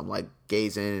quick, so I'm like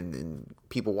gazing and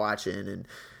people watching, and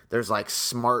there's like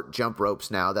smart jump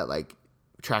ropes now that like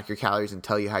track your calories and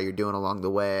tell you how you're doing along the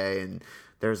way, and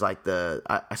there's like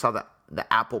I saw that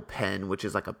the Apple Pen, which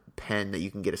is like a pen that you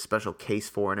can get a special case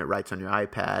for, and it writes on your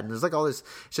iPad. And there's like all this,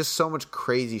 it's just so much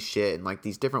crazy shit, and like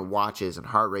these different watches and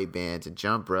heart rate bands and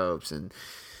jump ropes and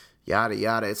yada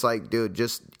yada. It's like, dude,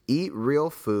 just eat real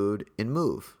food and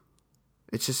move.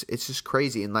 It's just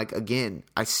crazy. And like, again,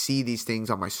 I see these things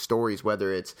on my stories,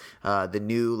 whether it's the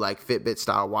new like Fitbit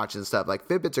style watches and stuff. Like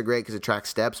Fitbits are great because it tracks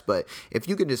steps, but if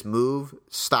you can just move,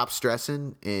 stop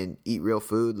stressing, and eat real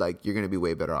food, like you're going to be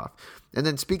way better off. And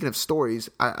then speaking of stories,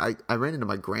 I ran into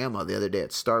my grandma the other day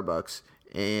at Starbucks,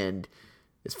 and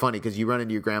it's funny because you run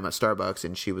into your grandma at Starbucks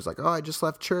and she was like, oh, I just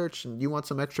left church and you want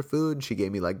some extra food? And she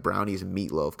gave me like brownies and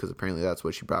meatloaf because apparently that's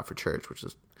what she brought for church, which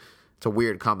is, it's a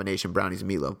weird combination, brownies and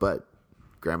meatloaf, but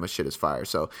grandma's shit is fire.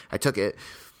 So I took it.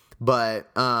 But,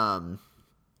 I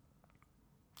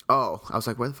was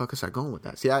like, where the fuck is I going with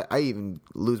that? See, I even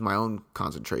lose my own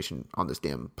concentration on this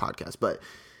damn podcast. But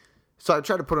so I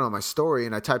tried to put it on my story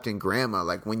and I typed in grandma,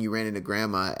 like when you ran into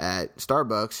grandma at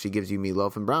Starbucks, she gives you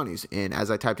meatloaf and brownies. And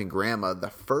as I typed in grandma, the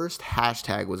first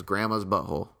hashtag was grandma's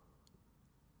butthole.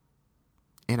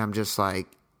 And I'm just like,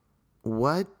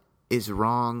 what is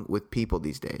wrong with people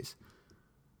these days?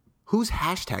 Who's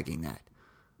hashtagging that?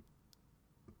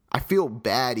 I feel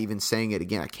bad even saying it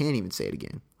again. I can't even say it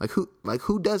again. Like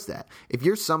who does that? If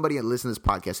you're somebody that listens to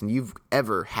this podcast and you've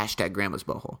ever hashtag grandma's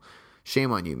butthole,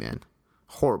 shame on you, man.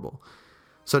 Horrible.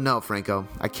 So no, Franco,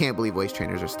 I can't believe waist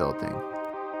trainers are still a thing.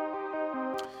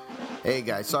 Hey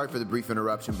guys, sorry for the brief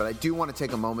interruption, but I do want to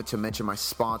take a moment to mention my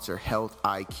sponsor, Health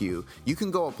IQ. You can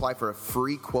go apply for a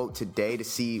free quote today to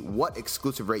see what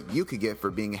exclusive rate you could get for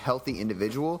being a healthy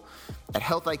individual at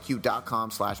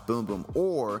healthiq.com/boomboom,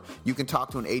 or you can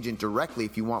talk to an agent directly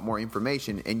if you want more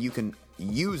information, and you can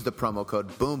use the promo code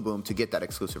BOOMBOOM to get that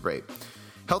exclusive rate.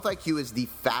 Health IQ is the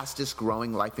fastest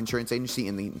growing life insurance agency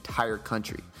in the entire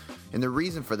country. And the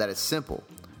reason for that is simple.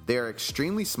 They are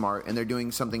extremely smart, and they're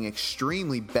doing something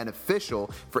extremely beneficial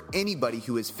for anybody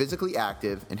who is physically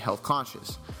active and health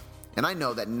conscious. And I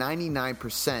know that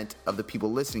 99% of the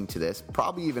people listening to this,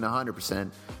 probably even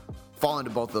 100%, fall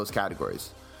into both of those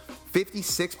categories.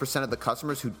 56% of the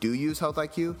customers who do use Health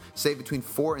IQ save between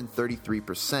 4 and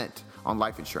 33% on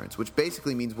life insurance, which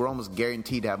basically means we're almost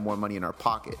guaranteed to have more money in our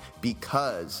pocket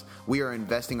because we are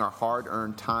investing our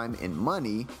hard-earned time and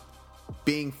money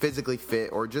being physically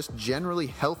fit or just generally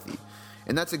healthy.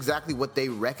 And that's exactly what they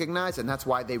recognize, and that's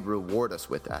why they reward us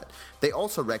with that. They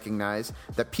also recognize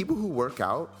that people who work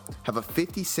out have a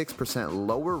 56%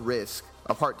 lower risk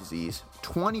of heart disease,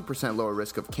 20% lower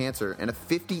risk of cancer, and a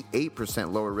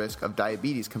 58% lower risk of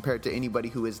diabetes compared to anybody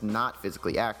who is not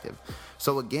physically active.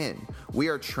 So again, we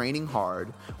are training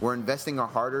hard, we're investing our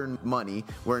hard-earned money,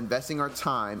 we're investing our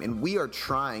time, and we are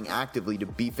trying actively to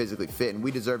be physically fit, and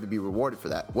we deserve to be rewarded for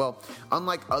that. Well,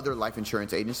 unlike other life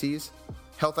insurance agencies,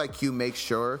 Health IQ makes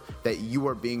sure that you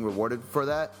are being rewarded for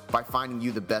that by finding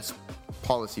you the best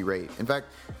policy rate. In fact,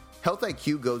 Health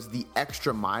IQ goes the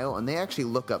extra mile, and they actually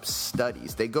look up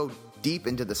studies. They go deep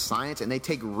into the science, and they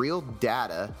take real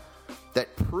data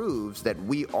that proves that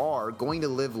we are going to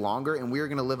live longer and we are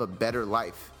going to live a better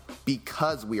life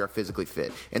because we are physically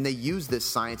fit. And they use this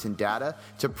science and data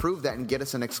to prove that and get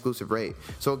us an exclusive rate.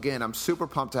 So again, I'm super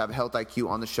pumped to have Health IQ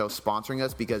on the show sponsoring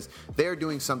us because they're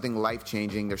doing something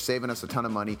life-changing. They're saving us a ton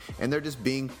of money, and they're just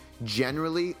being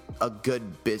generally a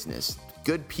good business.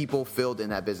 Good people filled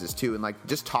in that business too. And like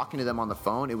just talking to them on the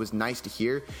phone, it was nice to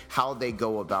hear how they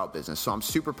go about business. So I'm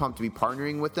super pumped to be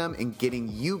partnering with them and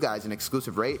getting you guys an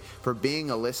exclusive rate for being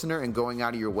a listener and going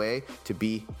out of your way to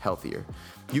be healthier.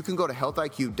 You can go to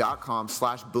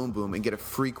healthiq.com/boomboom and get a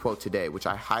free quote today, which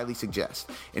I highly suggest.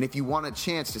 And if you want a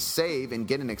chance to save and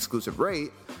get an exclusive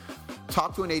rate,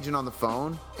 talk to an agent on the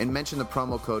phone and mention the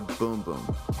promo code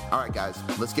BOOMBOOM. All right, guys,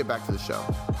 let's get back to the show.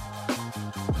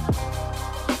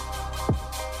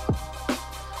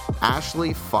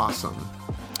 Ashley Fossum,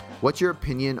 what's your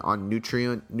opinion on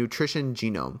nutrition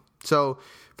genome? So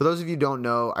for those of you who don't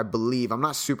know, I believe, I'm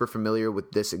not super familiar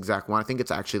with this exact one. I think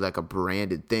it's actually like a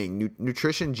branded thing.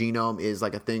 Nutrition genome is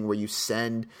like a thing where you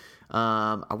send,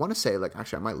 I want to say like,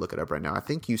 actually I might look it up right now. I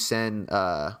think you send,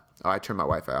 I turned my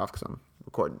Wi-Fi off because I'm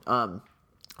recording. I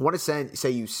want to say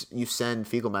you send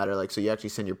fecal matter, like, so you actually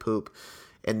send your poop,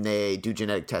 and they do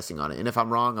genetic testing on it. And if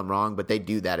I'm wrong, but they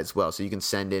do that as well. So you can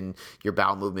send in your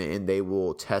bowel movement, and they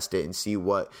will test it and see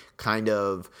what kind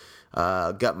of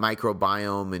gut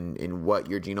microbiome and what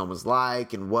your genome is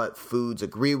like, and what foods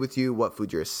agree with you, what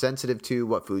foods you're sensitive to,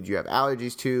 what foods you have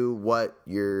allergies to,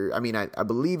 I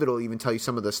believe it'll even tell you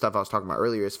some of the stuff I was talking about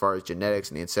earlier as far as genetics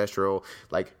and ancestral.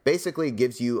 Like, basically it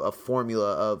gives you a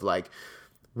formula of like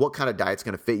what kind of diet's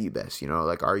going to fit you best.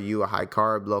 Like, are you a high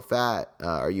carb, low fat?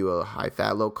 Are you a high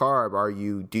fat, low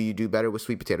carb? Do you do better with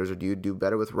sweet potatoes, or do you do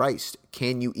better with rice?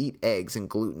 Can you eat eggs and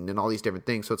gluten and all these different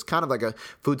things? So it's kind of like a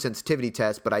food sensitivity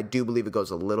test, but I do believe it goes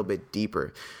a little bit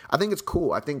deeper. I think it's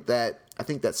cool. I think that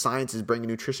science is bringing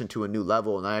nutrition to a new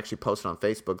level. And I actually posted on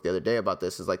Facebook the other day about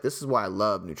this. This is why I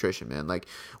love nutrition, man. Like,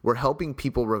 we're helping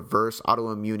people reverse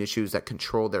autoimmune issues that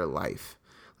control their life.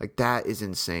 Like, that is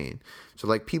insane. So,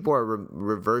 like, people are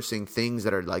reversing things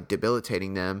that are, like,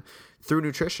 debilitating them through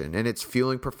nutrition, and it's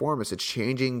fueling performance. It's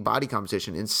changing body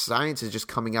composition, and science is just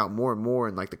coming out more and more,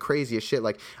 and, like, the craziest shit.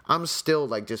 Like, I'm still,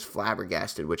 like, just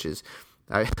flabbergasted, which is,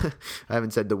 I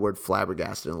haven't said the word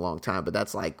flabbergasted in a long time, but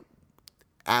that's, like,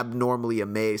 abnormally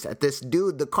amazed at this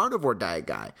dude, the carnivore diet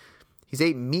guy. He's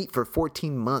ate meat for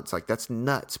 14 months. Like, that's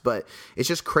nuts. But it's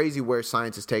just crazy where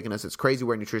science has taken us. It's crazy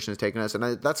where nutrition has taken us.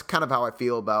 And that's kind of how I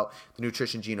feel about the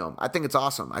nutrition genome. I think it's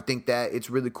awesome. I think that it's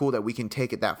really cool that we can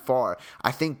take it that far.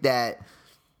 I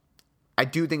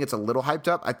do think it's a little hyped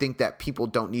up. I think that people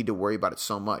don't need to worry about it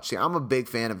so much. See, I'm a big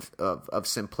fan of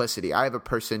simplicity. I have a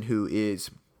person who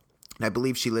is, and I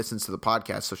believe she listens to the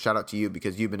podcast, so shout out to you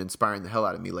because you've been inspiring the hell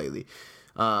out of me lately.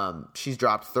 She's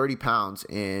dropped 30 pounds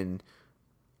in,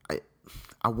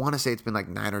 I want to say it's been like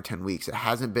 9 or 10 weeks. It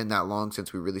hasn't been that long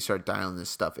since we really started dialing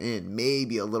this stuff in.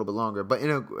 Maybe a little bit longer, but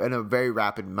in a very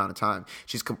rapid amount of time.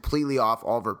 She's completely off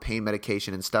all of her pain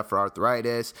medication and stuff for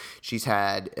arthritis. She's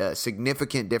had a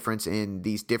significant difference in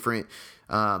these different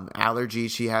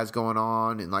allergies she has going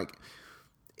on, and like,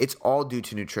 it's all due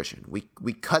to nutrition.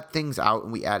 We cut things out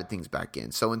and we added things back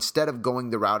in. So instead of going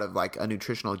the route of like a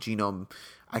nutritional genome,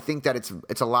 I think that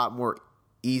it's a lot more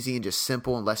easy and just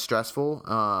simple and less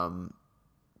stressful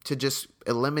to just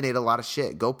eliminate a lot of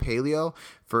shit. Go paleo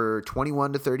for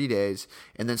 21 to 30 days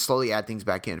and then slowly add things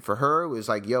back in. For her, it was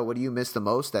like, yo, what do you miss the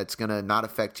most that's going to not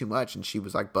affect too much? And she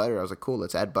was like, butter. I was like, cool,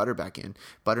 let's add butter back in.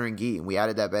 Butter and ghee. And we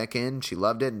added that back in. She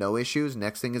loved it. No issues.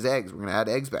 Next thing is eggs. We're going to add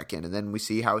eggs back in. And then we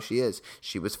see how she is.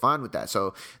 She was fine with that.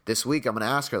 So this week I'm going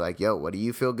to ask her like, yo, what do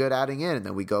you feel good adding in? And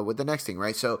then we go with the next thing,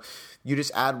 right? So you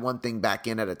just add one thing back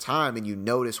in at a time and you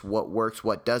notice what works,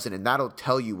 what doesn't. And that'll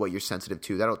tell you what you're sensitive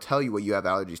to. That'll tell you what you have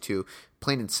allergies to.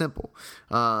 Plain and simple.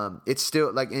 It's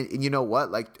still like, and you know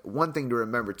what? Like, one thing to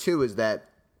remember too is that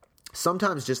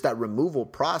sometimes just that removal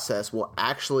process will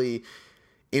actually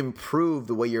improve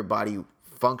the way your body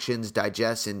functions,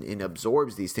 digests, and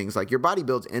absorbs these things. Like, your body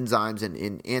builds enzymes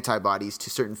and antibodies to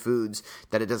certain foods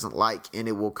that it doesn't like, and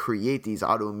it will create these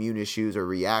autoimmune issues or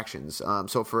reactions.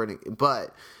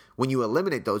 But when you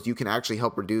eliminate those, you can actually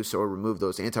help reduce or remove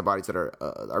those antibodies that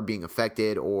are being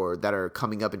affected or that are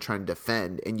coming up and trying to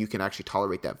defend, and you can actually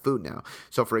tolerate that food now.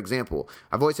 So, for example,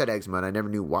 I've always had eczema, and I never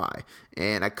knew why.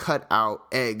 And I cut out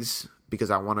eggs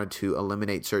because I wanted to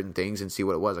eliminate certain things and see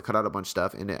what it was. I cut out a bunch of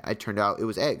stuff, and it turned out it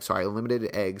was eggs. So I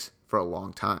eliminated eggs for a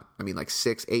long time. I mean, like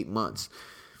 6-8 months.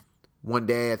 One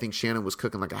day, I think Shannon was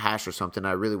cooking like a hash or something.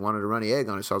 I really wanted a runny egg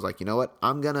on it. So I was like, you know what?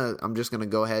 I'm just going to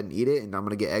go ahead and eat it, and I'm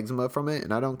going to get eczema from it.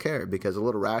 And I don't care, because a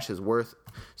little rash is worth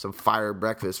some fire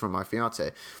breakfast from my fiance.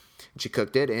 And she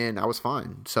cooked it, and I was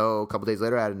fine. So a couple days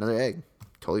later, I had another egg.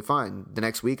 Totally fine. The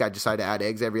next week, I decided to add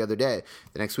eggs every other day.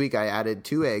 The next week, I added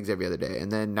 2 eggs every other day.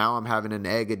 And then now I'm having an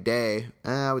egg a day.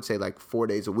 I would say like 4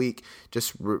 days a week,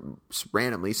 just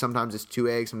randomly. Sometimes it's 2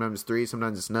 eggs, sometimes it's 3,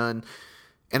 sometimes it's none.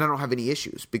 And I don't have any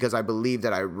issues because I believe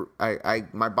that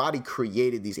my body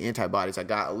created these antibodies. I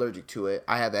got allergic to it.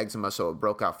 I have eczema, so it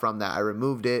broke out from that. I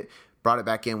removed it, brought it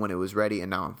back in when it was ready, and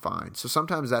now I'm fine. So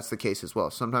sometimes that's the case as well.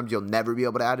 Sometimes you'll never be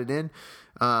able to add it in.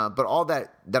 But all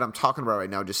that I'm talking about right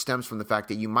now just stems from the fact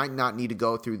that you might not need to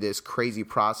go through this crazy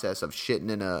process of shitting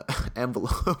in an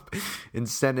envelope and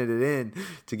sending it in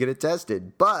to get it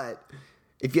tested. But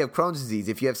if you have Crohn's disease,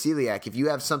 if you have celiac, if you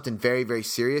have something very, very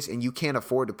serious and you can't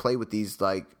afford to play with these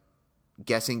like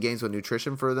guessing games with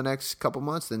nutrition for the next couple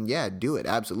months, then yeah, do it.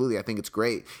 Absolutely. I think it's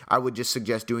great. I would just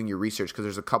suggest doing your research because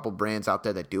there's a couple brands out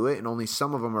there that do it and only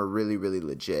some of them are really, really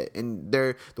legit. And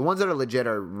the ones that are legit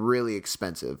are really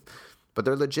expensive, but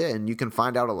they're legit and you can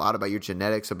find out a lot about your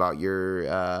genetics, about your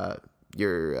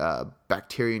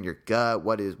bacteria in your gut,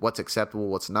 what's acceptable,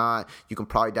 what's not. You can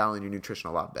probably dial in your nutrition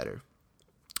a lot better.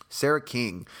 Sarah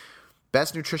King,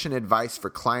 best nutrition advice for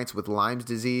clients with Lyme's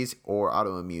disease or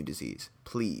autoimmune disease,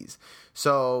 please.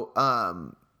 So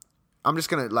I'm just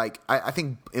going to I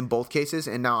think in both cases,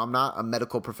 and now I'm not a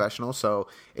medical professional, so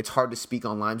it's hard to speak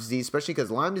on Lyme's disease, especially because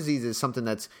Lyme disease is something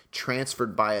that's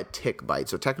transferred by a tick bite.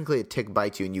 So technically a tick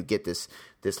bites you and you get this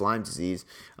Lyme disease.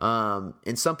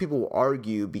 And some people will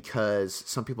argue because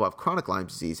some people have chronic Lyme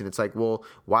disease, and it's like, well,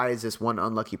 why does this one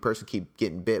unlucky person keep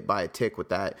getting bit by a tick with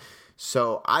that?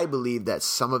 So I believe that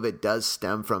some of it does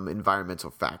stem from environmental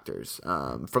factors,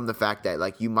 from the fact that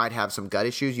like you might have some gut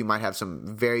issues, you might have some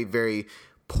very, very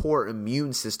poor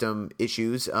immune system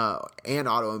issues and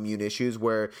autoimmune issues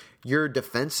where your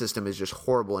defense system is just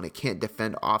horrible and it can't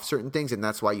defend off certain things, and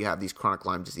that's why you have these chronic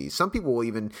Lyme disease. Some people will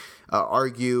even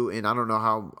argue, and I don't know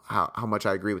how much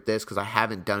I agree with this because I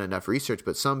haven't done enough research,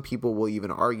 but some people will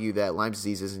even argue that Lyme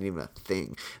disease isn't even a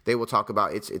thing. They will talk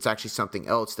about it's actually something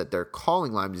else that they're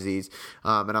calling Lyme disease,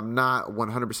 and I'm not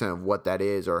 100% of what that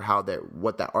is or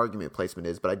what that argument placement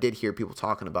is, but I did hear people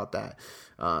talking about that.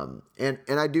 And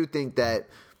I do think that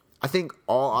I think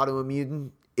all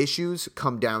autoimmune issues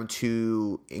come down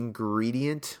to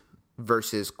ingredient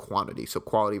versus quantity. So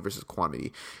quality versus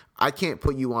quantity. I can't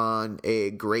put you on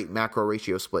a great macro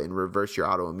ratio split and reverse your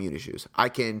autoimmune issues. I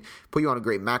can put you on a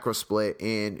great macro split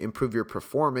and improve your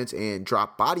performance and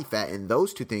drop body fat, and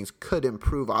those two things could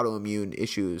improve autoimmune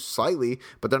issues slightly,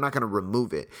 but they're not going to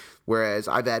remove it. Whereas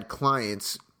I've had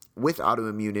clients with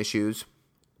autoimmune issues.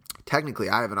 Technically,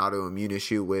 I have an autoimmune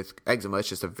issue with eczema. It's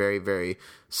just a very, very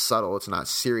subtle. It's not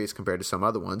serious compared to some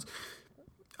other ones.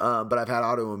 But I've had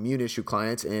autoimmune issue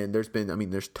clients, and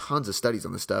there's tons of studies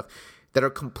on this stuff that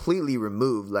are completely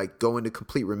removed, like go into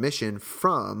complete remission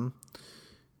from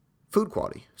food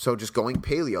quality. So just going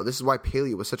paleo. This is why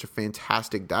paleo was such a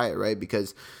fantastic diet, right?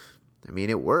 Because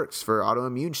it works for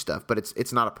autoimmune stuff, but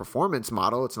it's not a performance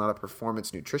model. It's not a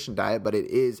performance nutrition diet, but it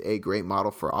is a great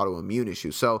model for autoimmune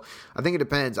issues. So I think it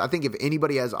depends. I think if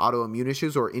anybody has autoimmune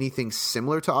issues or anything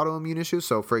similar to autoimmune issues,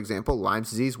 so for example, Lyme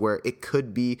disease, where it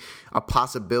could be a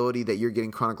possibility that you're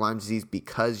getting chronic Lyme disease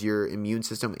because your immune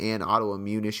system and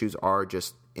autoimmune issues are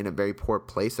just in a very poor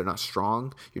place, they're not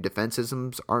strong, your defense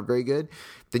systems aren't very good,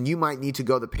 then you might need to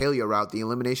go the paleo route, the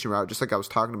elimination route, just like I was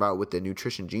talking about with the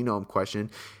nutrition genome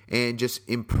question, and just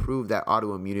improve that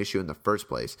autoimmune issue in the first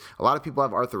place. A lot of people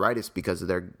have arthritis because of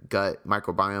their gut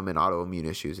microbiome and autoimmune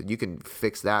issues, and you can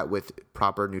fix that with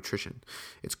proper nutrition.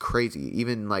 It's crazy.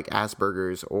 Even like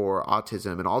Asperger's or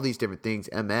autism and all these different things,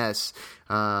 MS,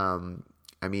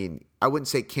 I wouldn't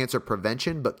say cancer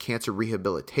prevention, but cancer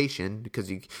rehabilitation,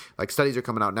 because studies are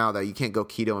coming out now that you can't go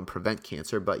keto and prevent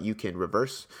cancer, but you can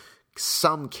reverse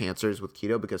some cancers with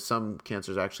keto, because some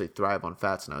cancers actually thrive on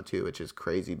fats now too, which is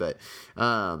crazy. But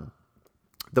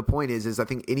the point is I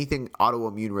think anything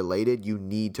autoimmune related, you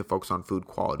need to focus on food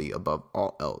quality above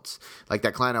all else. Like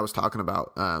that client I was talking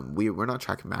about, we're not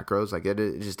tracking macros. Like it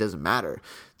just doesn't matter.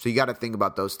 So you got to think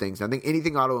about those things. I think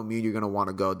anything autoimmune, you're going to want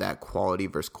to go that quality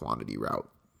versus quantity route.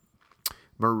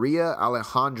 Maria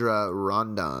Alejandra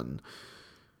Rondon.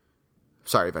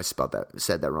 Sorry if I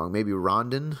said that wrong. Maybe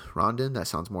Rondon. That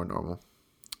sounds more normal.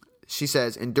 She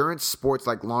says, endurance sports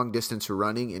like long distance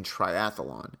running and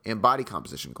triathlon and body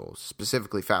composition goals,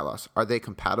 specifically fat loss, are they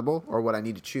compatible, or what I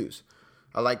need to choose?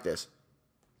 I like this.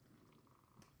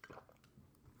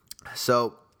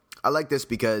 So I like this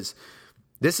because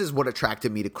this is what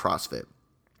attracted me to CrossFit.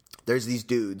 There's these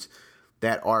dudes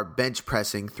that are bench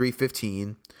pressing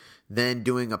 315, then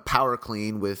doing a power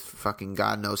clean with fucking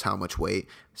God knows how much weight,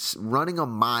 running a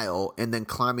mile, and then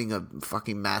climbing a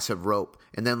fucking massive rope,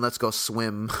 and then let's go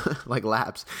swim like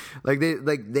laps. They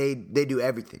do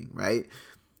everything, right?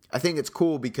 I think it's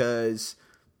cool because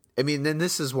then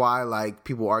this is why like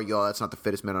people argue, oh, that's not the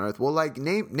fittest man on earth. Well, like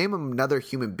name another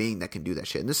human being that can do that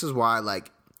shit. And this is why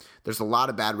like there's a lot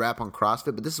of bad rap on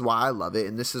CrossFit, but this is why I love it,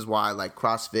 and this is why like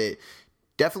CrossFit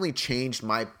definitely changed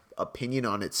my opinion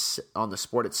on the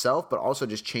sport itself, but also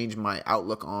just changed my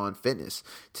outlook on fitness.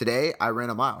 Today I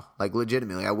ran a mile, like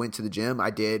legitimately. I went to the gym.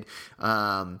 I did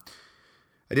a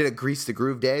Grease the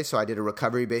Groove day, so I did a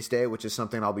recovery based day, which is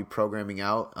something I'll be programming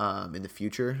out in the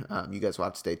future. You guys will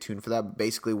have to stay tuned for that.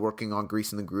 Basically working on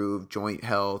greasing the groove, joint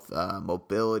health,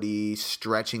 mobility,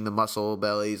 stretching the muscle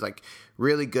bellies, like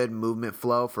really good movement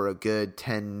flow for a good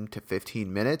 10 to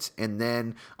 15 minutes. And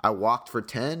then I walked for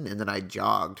 10, and then I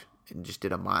jogged and just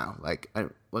did a mile. Like, it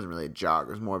wasn't really a jog,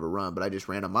 it was more of a run, but I just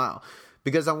ran a mile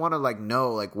because I want to like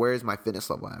know like where's my fitness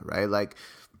level at, right? Like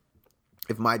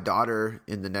if my daughter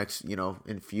in the next, in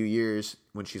a few years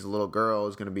when she's a little girl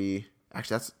is going to be,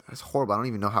 actually that's horrible. I don't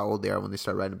even know how old they are when they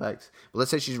start riding bikes. But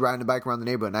let's say she's riding a bike around the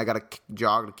neighborhood and I got to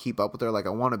jog to keep up with her. Like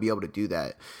I want to be able to do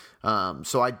that.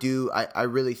 So I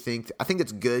really think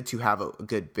it's good to have a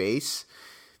good base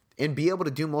and be able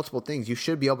to do multiple things. You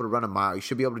should be able to run a mile. You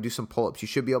should be able to do some pull-ups. You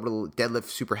should be able to deadlift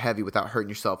super heavy without hurting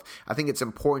yourself. I think it's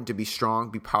important to be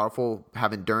strong, be powerful,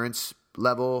 have endurance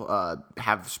level,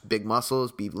 have big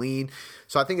muscles, be lean.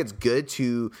 So I think it's good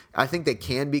I think they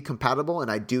can be compatible,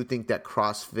 and I do think that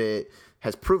CrossFit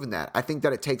has proven that. I think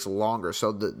that it takes longer.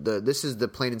 So this is the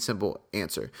plain and simple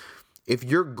answer. if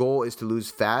your goal is to lose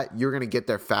fat, you're going to get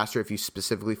there faster if you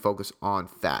specifically focus on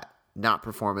fat, not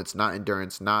performance, not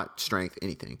endurance, not strength,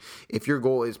 anything. If your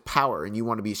goal is power and you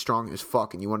want to be strong as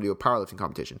fuck and you want to do a powerlifting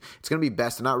competition, it's going to be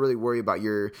best to not really worry about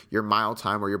your mile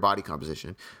time or your body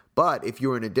composition. But if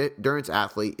you're an endurance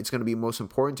athlete, it's going to be most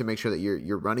important to make sure that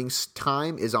your running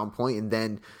time is on point, and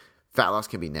then fat loss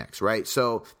can be next, right?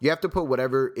 So you have to put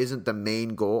whatever isn't the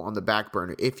main goal on the back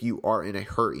burner if you are in a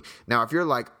hurry. Now, if you're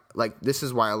like this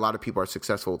is why a lot of people are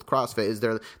successful with CrossFit, is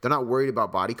they're not worried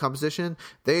about body composition.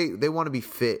 They want to be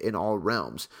fit in all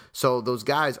realms. So those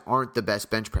guys aren't the best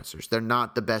bench pressers. They're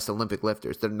not the best Olympic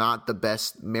lifters. They're not the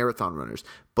best marathon runners,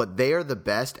 but they are the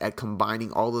best at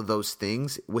combining all of those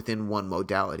things within one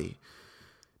modality.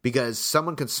 Because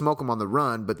someone could smoke them on the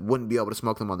run, but wouldn't be able to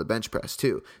smoke them on the bench press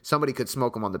too. Somebody could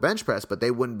smoke them on the bench press, but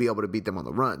they wouldn't be able to beat them on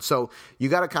the run. So you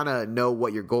got to kind of know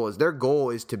what your goal is. Their goal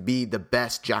is to be the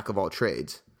best jack of all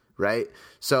trades, right?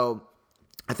 So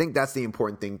I think that's the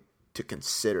important thing to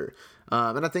consider.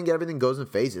 And I think everything goes in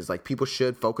phases. Like, people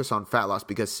should focus on fat loss,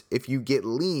 because if you get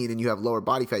lean and you have lower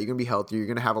body fat, you're going to be healthier. You're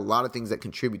going to have a lot of things that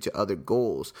contribute to other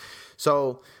goals.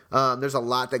 So there's a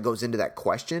lot that goes into that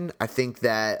question. I think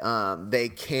that they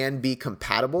can be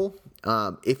compatible.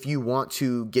 If you want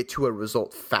to get to a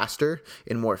result faster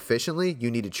and more efficiently,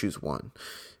 you need to choose one.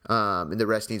 And the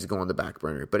rest needs to go on the back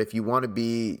burner. But if you want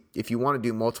to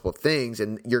do multiple things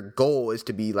and your goal is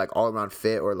to be like all around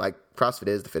fit, or like CrossFit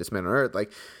is the fittest man on earth,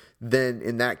 like, then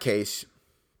in that case,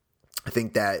 I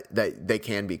think that they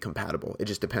can be compatible. It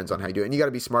just depends on how you do it. And you got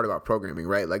to be smart about programming,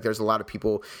 right? Like, there's a lot of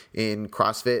people in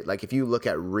CrossFit. Like, if you look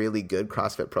at really good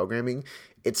CrossFit programming,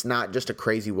 it's not just a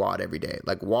crazy WOD every day.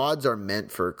 Like, WODs are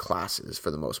meant for classes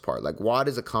for the most part. Like, WOD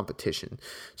is a competition.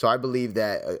 So I believe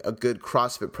that a good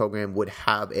CrossFit program would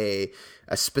have a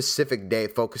specific day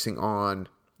focusing on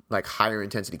like higher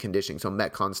intensity conditioning, so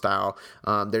Metcon style.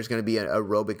 There's going to be an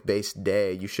aerobic based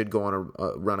day. You should go on a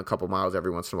run a couple miles every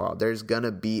once in a while. There's going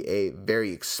to be a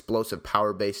very explosive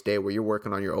power based day where you're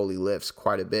working on your Oli lifts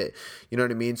quite a bit. You know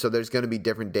what I mean? So there's going to be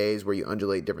different days where you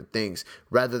undulate different things,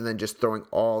 rather than just throwing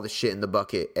all the shit in the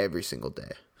bucket every single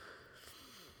day.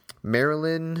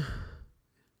 Marilyn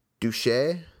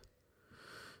Duche.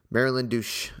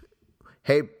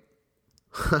 Hey,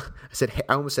 I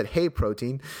almost said hey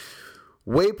protein.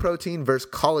 Whey protein versus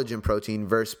collagen protein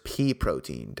versus pea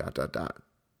protein, ...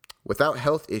 Without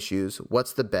health issues,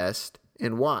 what's the best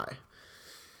and why?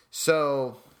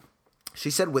 So she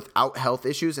said without health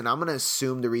issues, and I'm going to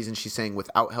assume the reason she's saying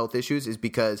without health issues is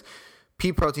because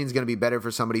pea protein is going to be better for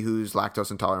somebody who's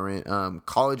lactose intolerant.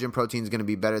 Collagen protein is going to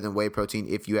be better than whey protein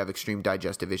if you have extreme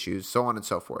digestive issues, so on and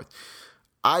so forth.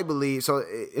 I believe so,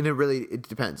 and it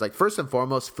depends. Like, first and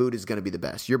foremost, food is going to be the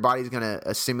best. Your body's going to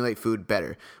assimilate food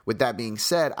better. With that being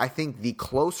said, I think the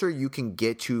closer you can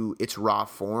get to its raw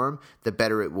form, the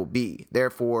better it will be.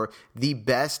 Therefore, the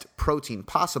best protein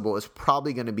possible is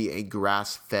probably going to be a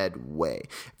grass-fed whey.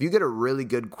 If you get a really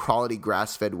good quality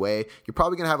grass-fed whey, you're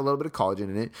probably going to have a little bit of collagen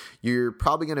in it. You're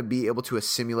probably going to be able to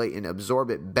assimilate and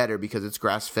absorb it better because it's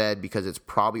grass-fed, because it's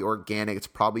probably organic. It's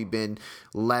probably been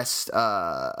less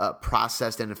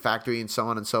processed in a factory, and so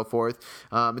on and so forth.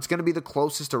 It's going to be the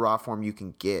closest to raw form you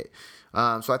can get.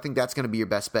 So I think that's going to be your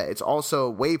best bet. It's also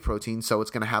whey protein, so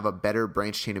it's going to have a better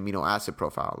branched chain amino acid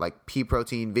profile, like pea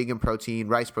protein, vegan protein,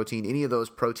 rice protein, any of those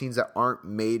proteins that aren't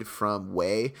made from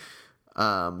whey.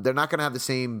 They're not going to have the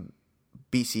same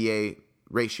BCA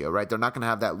ratio, right? They're not going to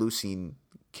have that leucine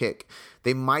kick.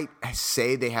 They might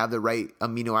say they have the right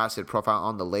amino acid profile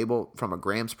on the label from a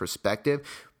grams perspective,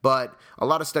 but a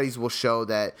lot of studies will show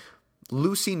that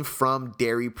leucine from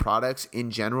dairy products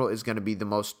in general is going to be the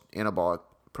most anabolic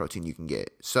protein you can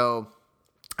get. So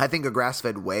I think a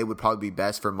grass-fed whey would probably be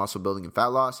best for muscle building and fat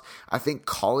loss. I think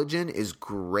collagen is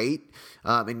great.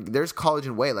 And there's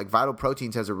collagen whey. Like, Vital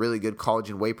Proteins has a really good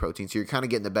collagen whey protein. So you're kind of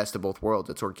getting the best of both worlds.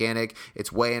 It's organic,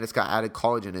 it's whey, and it's got added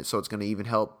collagen in it. So it's going to even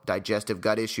help digestive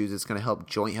gut issues. It's going to help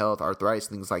joint health, arthritis,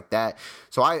 things like that.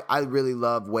 So I really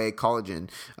love whey collagen.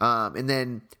 And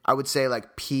then I would say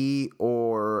like pea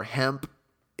or hemp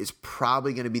is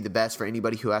probably going to be the best for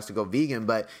anybody who has to go vegan,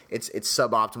 but it's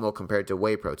suboptimal compared to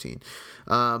whey protein.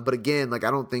 But again, like,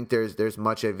 I don't think there's not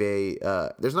much of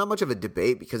a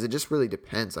debate, because it just really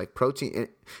depends. Like, protein, at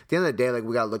the end of the day, like,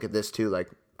 we got to look at this too. Like,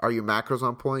 are your macros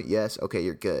on point? Yes. Okay,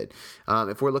 you're good.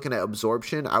 If we're looking at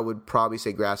absorption, I would probably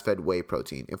say grass-fed whey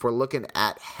protein. If we're looking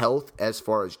at health as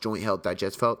far as joint health,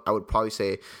 digestive health, I would probably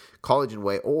say collagen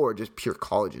whey or just pure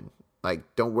collagen. Like,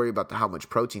 don't worry about how much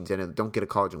protein's in it. Don't get a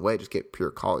collagen whey. Just get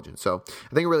pure collagen. So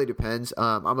I think it really depends.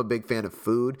 I'm a big fan of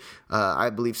food. I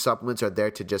believe supplements are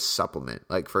there to just supplement.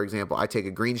 Like, for example, I take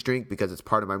a greens drink because it's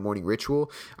part of my morning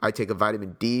ritual. I take a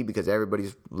vitamin D because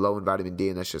everybody's low in vitamin D,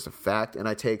 and that's just a fact. And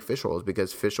I take fish oils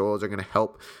because fish oils are going to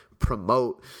help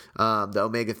promote the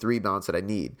omega-3 balance that I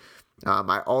need.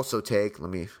 I also take, let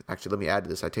me add to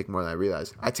this. I take more than I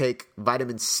realize. I take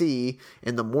vitamin C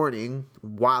in the morning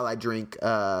while I drink,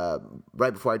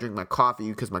 right before I drink my coffee,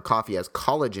 because my coffee has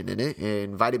collagen in it,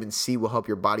 and vitamin C will help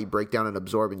your body break down and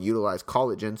absorb and utilize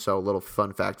collagen. So a little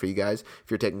fun fact for you guys,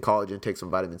 if you're taking collagen, take some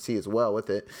vitamin C as well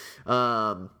with it.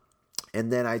 And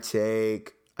then I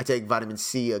take vitamin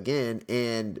C again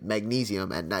and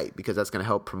magnesium at night because that's going to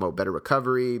help promote better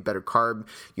recovery, better carb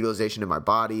utilization in my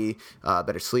body,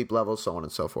 better sleep levels, so on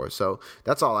and so forth. So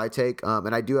that's all I take.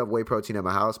 And I do have whey protein at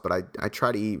my house, but I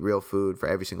try to eat real food for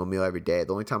every single meal every day.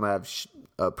 The only time I have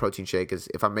a protein shake is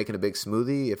if I'm making a big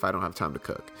smoothie, if I don't have time to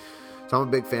cook. So I'm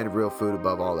a big fan of real food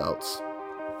above all else.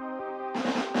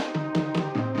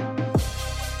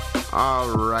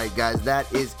 All right, guys, that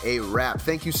is a wrap.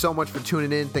 Thank you so much for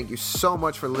tuning in. Thank you so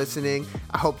much for listening.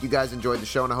 I hope you guys enjoyed the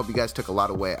show, and I hope you guys took a lot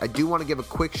away. I do want to give a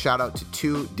quick shout out to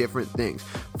two different things.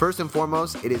 First and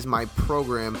foremost, it is my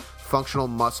program, Functional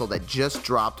Muscle, that just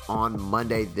dropped on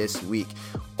Monday this week.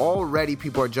 Already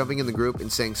people are jumping in the group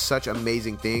and saying such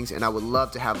amazing things, and I would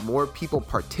love to have more people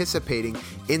participating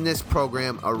in this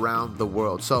program around the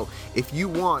world. So if you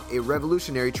want a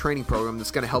revolutionary training program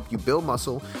that's going to help you build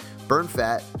muscle, burn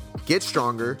fat, get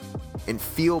stronger, and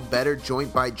feel better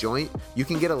joint by joint, you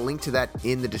can get a link to that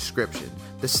in the description.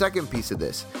 The second piece of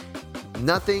this,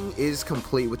 nothing is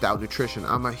complete without nutrition.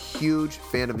 I'm a huge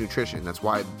fan of nutrition. That's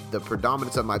why the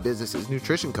predominance of my business is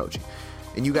nutrition coaching.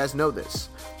 And you guys know this.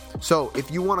 So if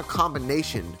you want a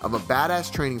combination of a badass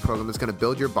training program that's going to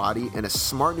build your body and a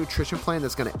smart nutrition plan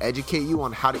that's going to educate you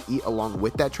on how to eat along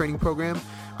with that training program,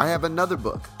 I have another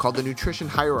book called The Nutrition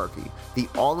Hierarchy, the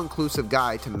all-inclusive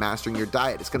guide to mastering your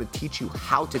diet. It's going to teach you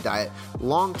how to diet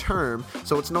long-term,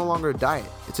 so it's no longer a diet.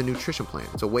 It's a nutrition plan.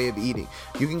 It's a way of eating.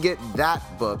 You can get that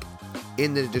book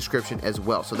in the description as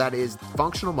well. So that is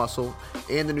Functional Muscle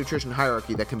and The Nutrition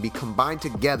Hierarchy that can be combined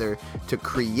together to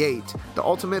create the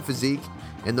ultimate physique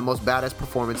and the most badass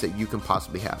performance that you can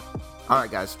possibly have. All right,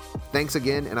 guys. Thanks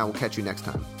again, and I will catch you next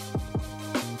time.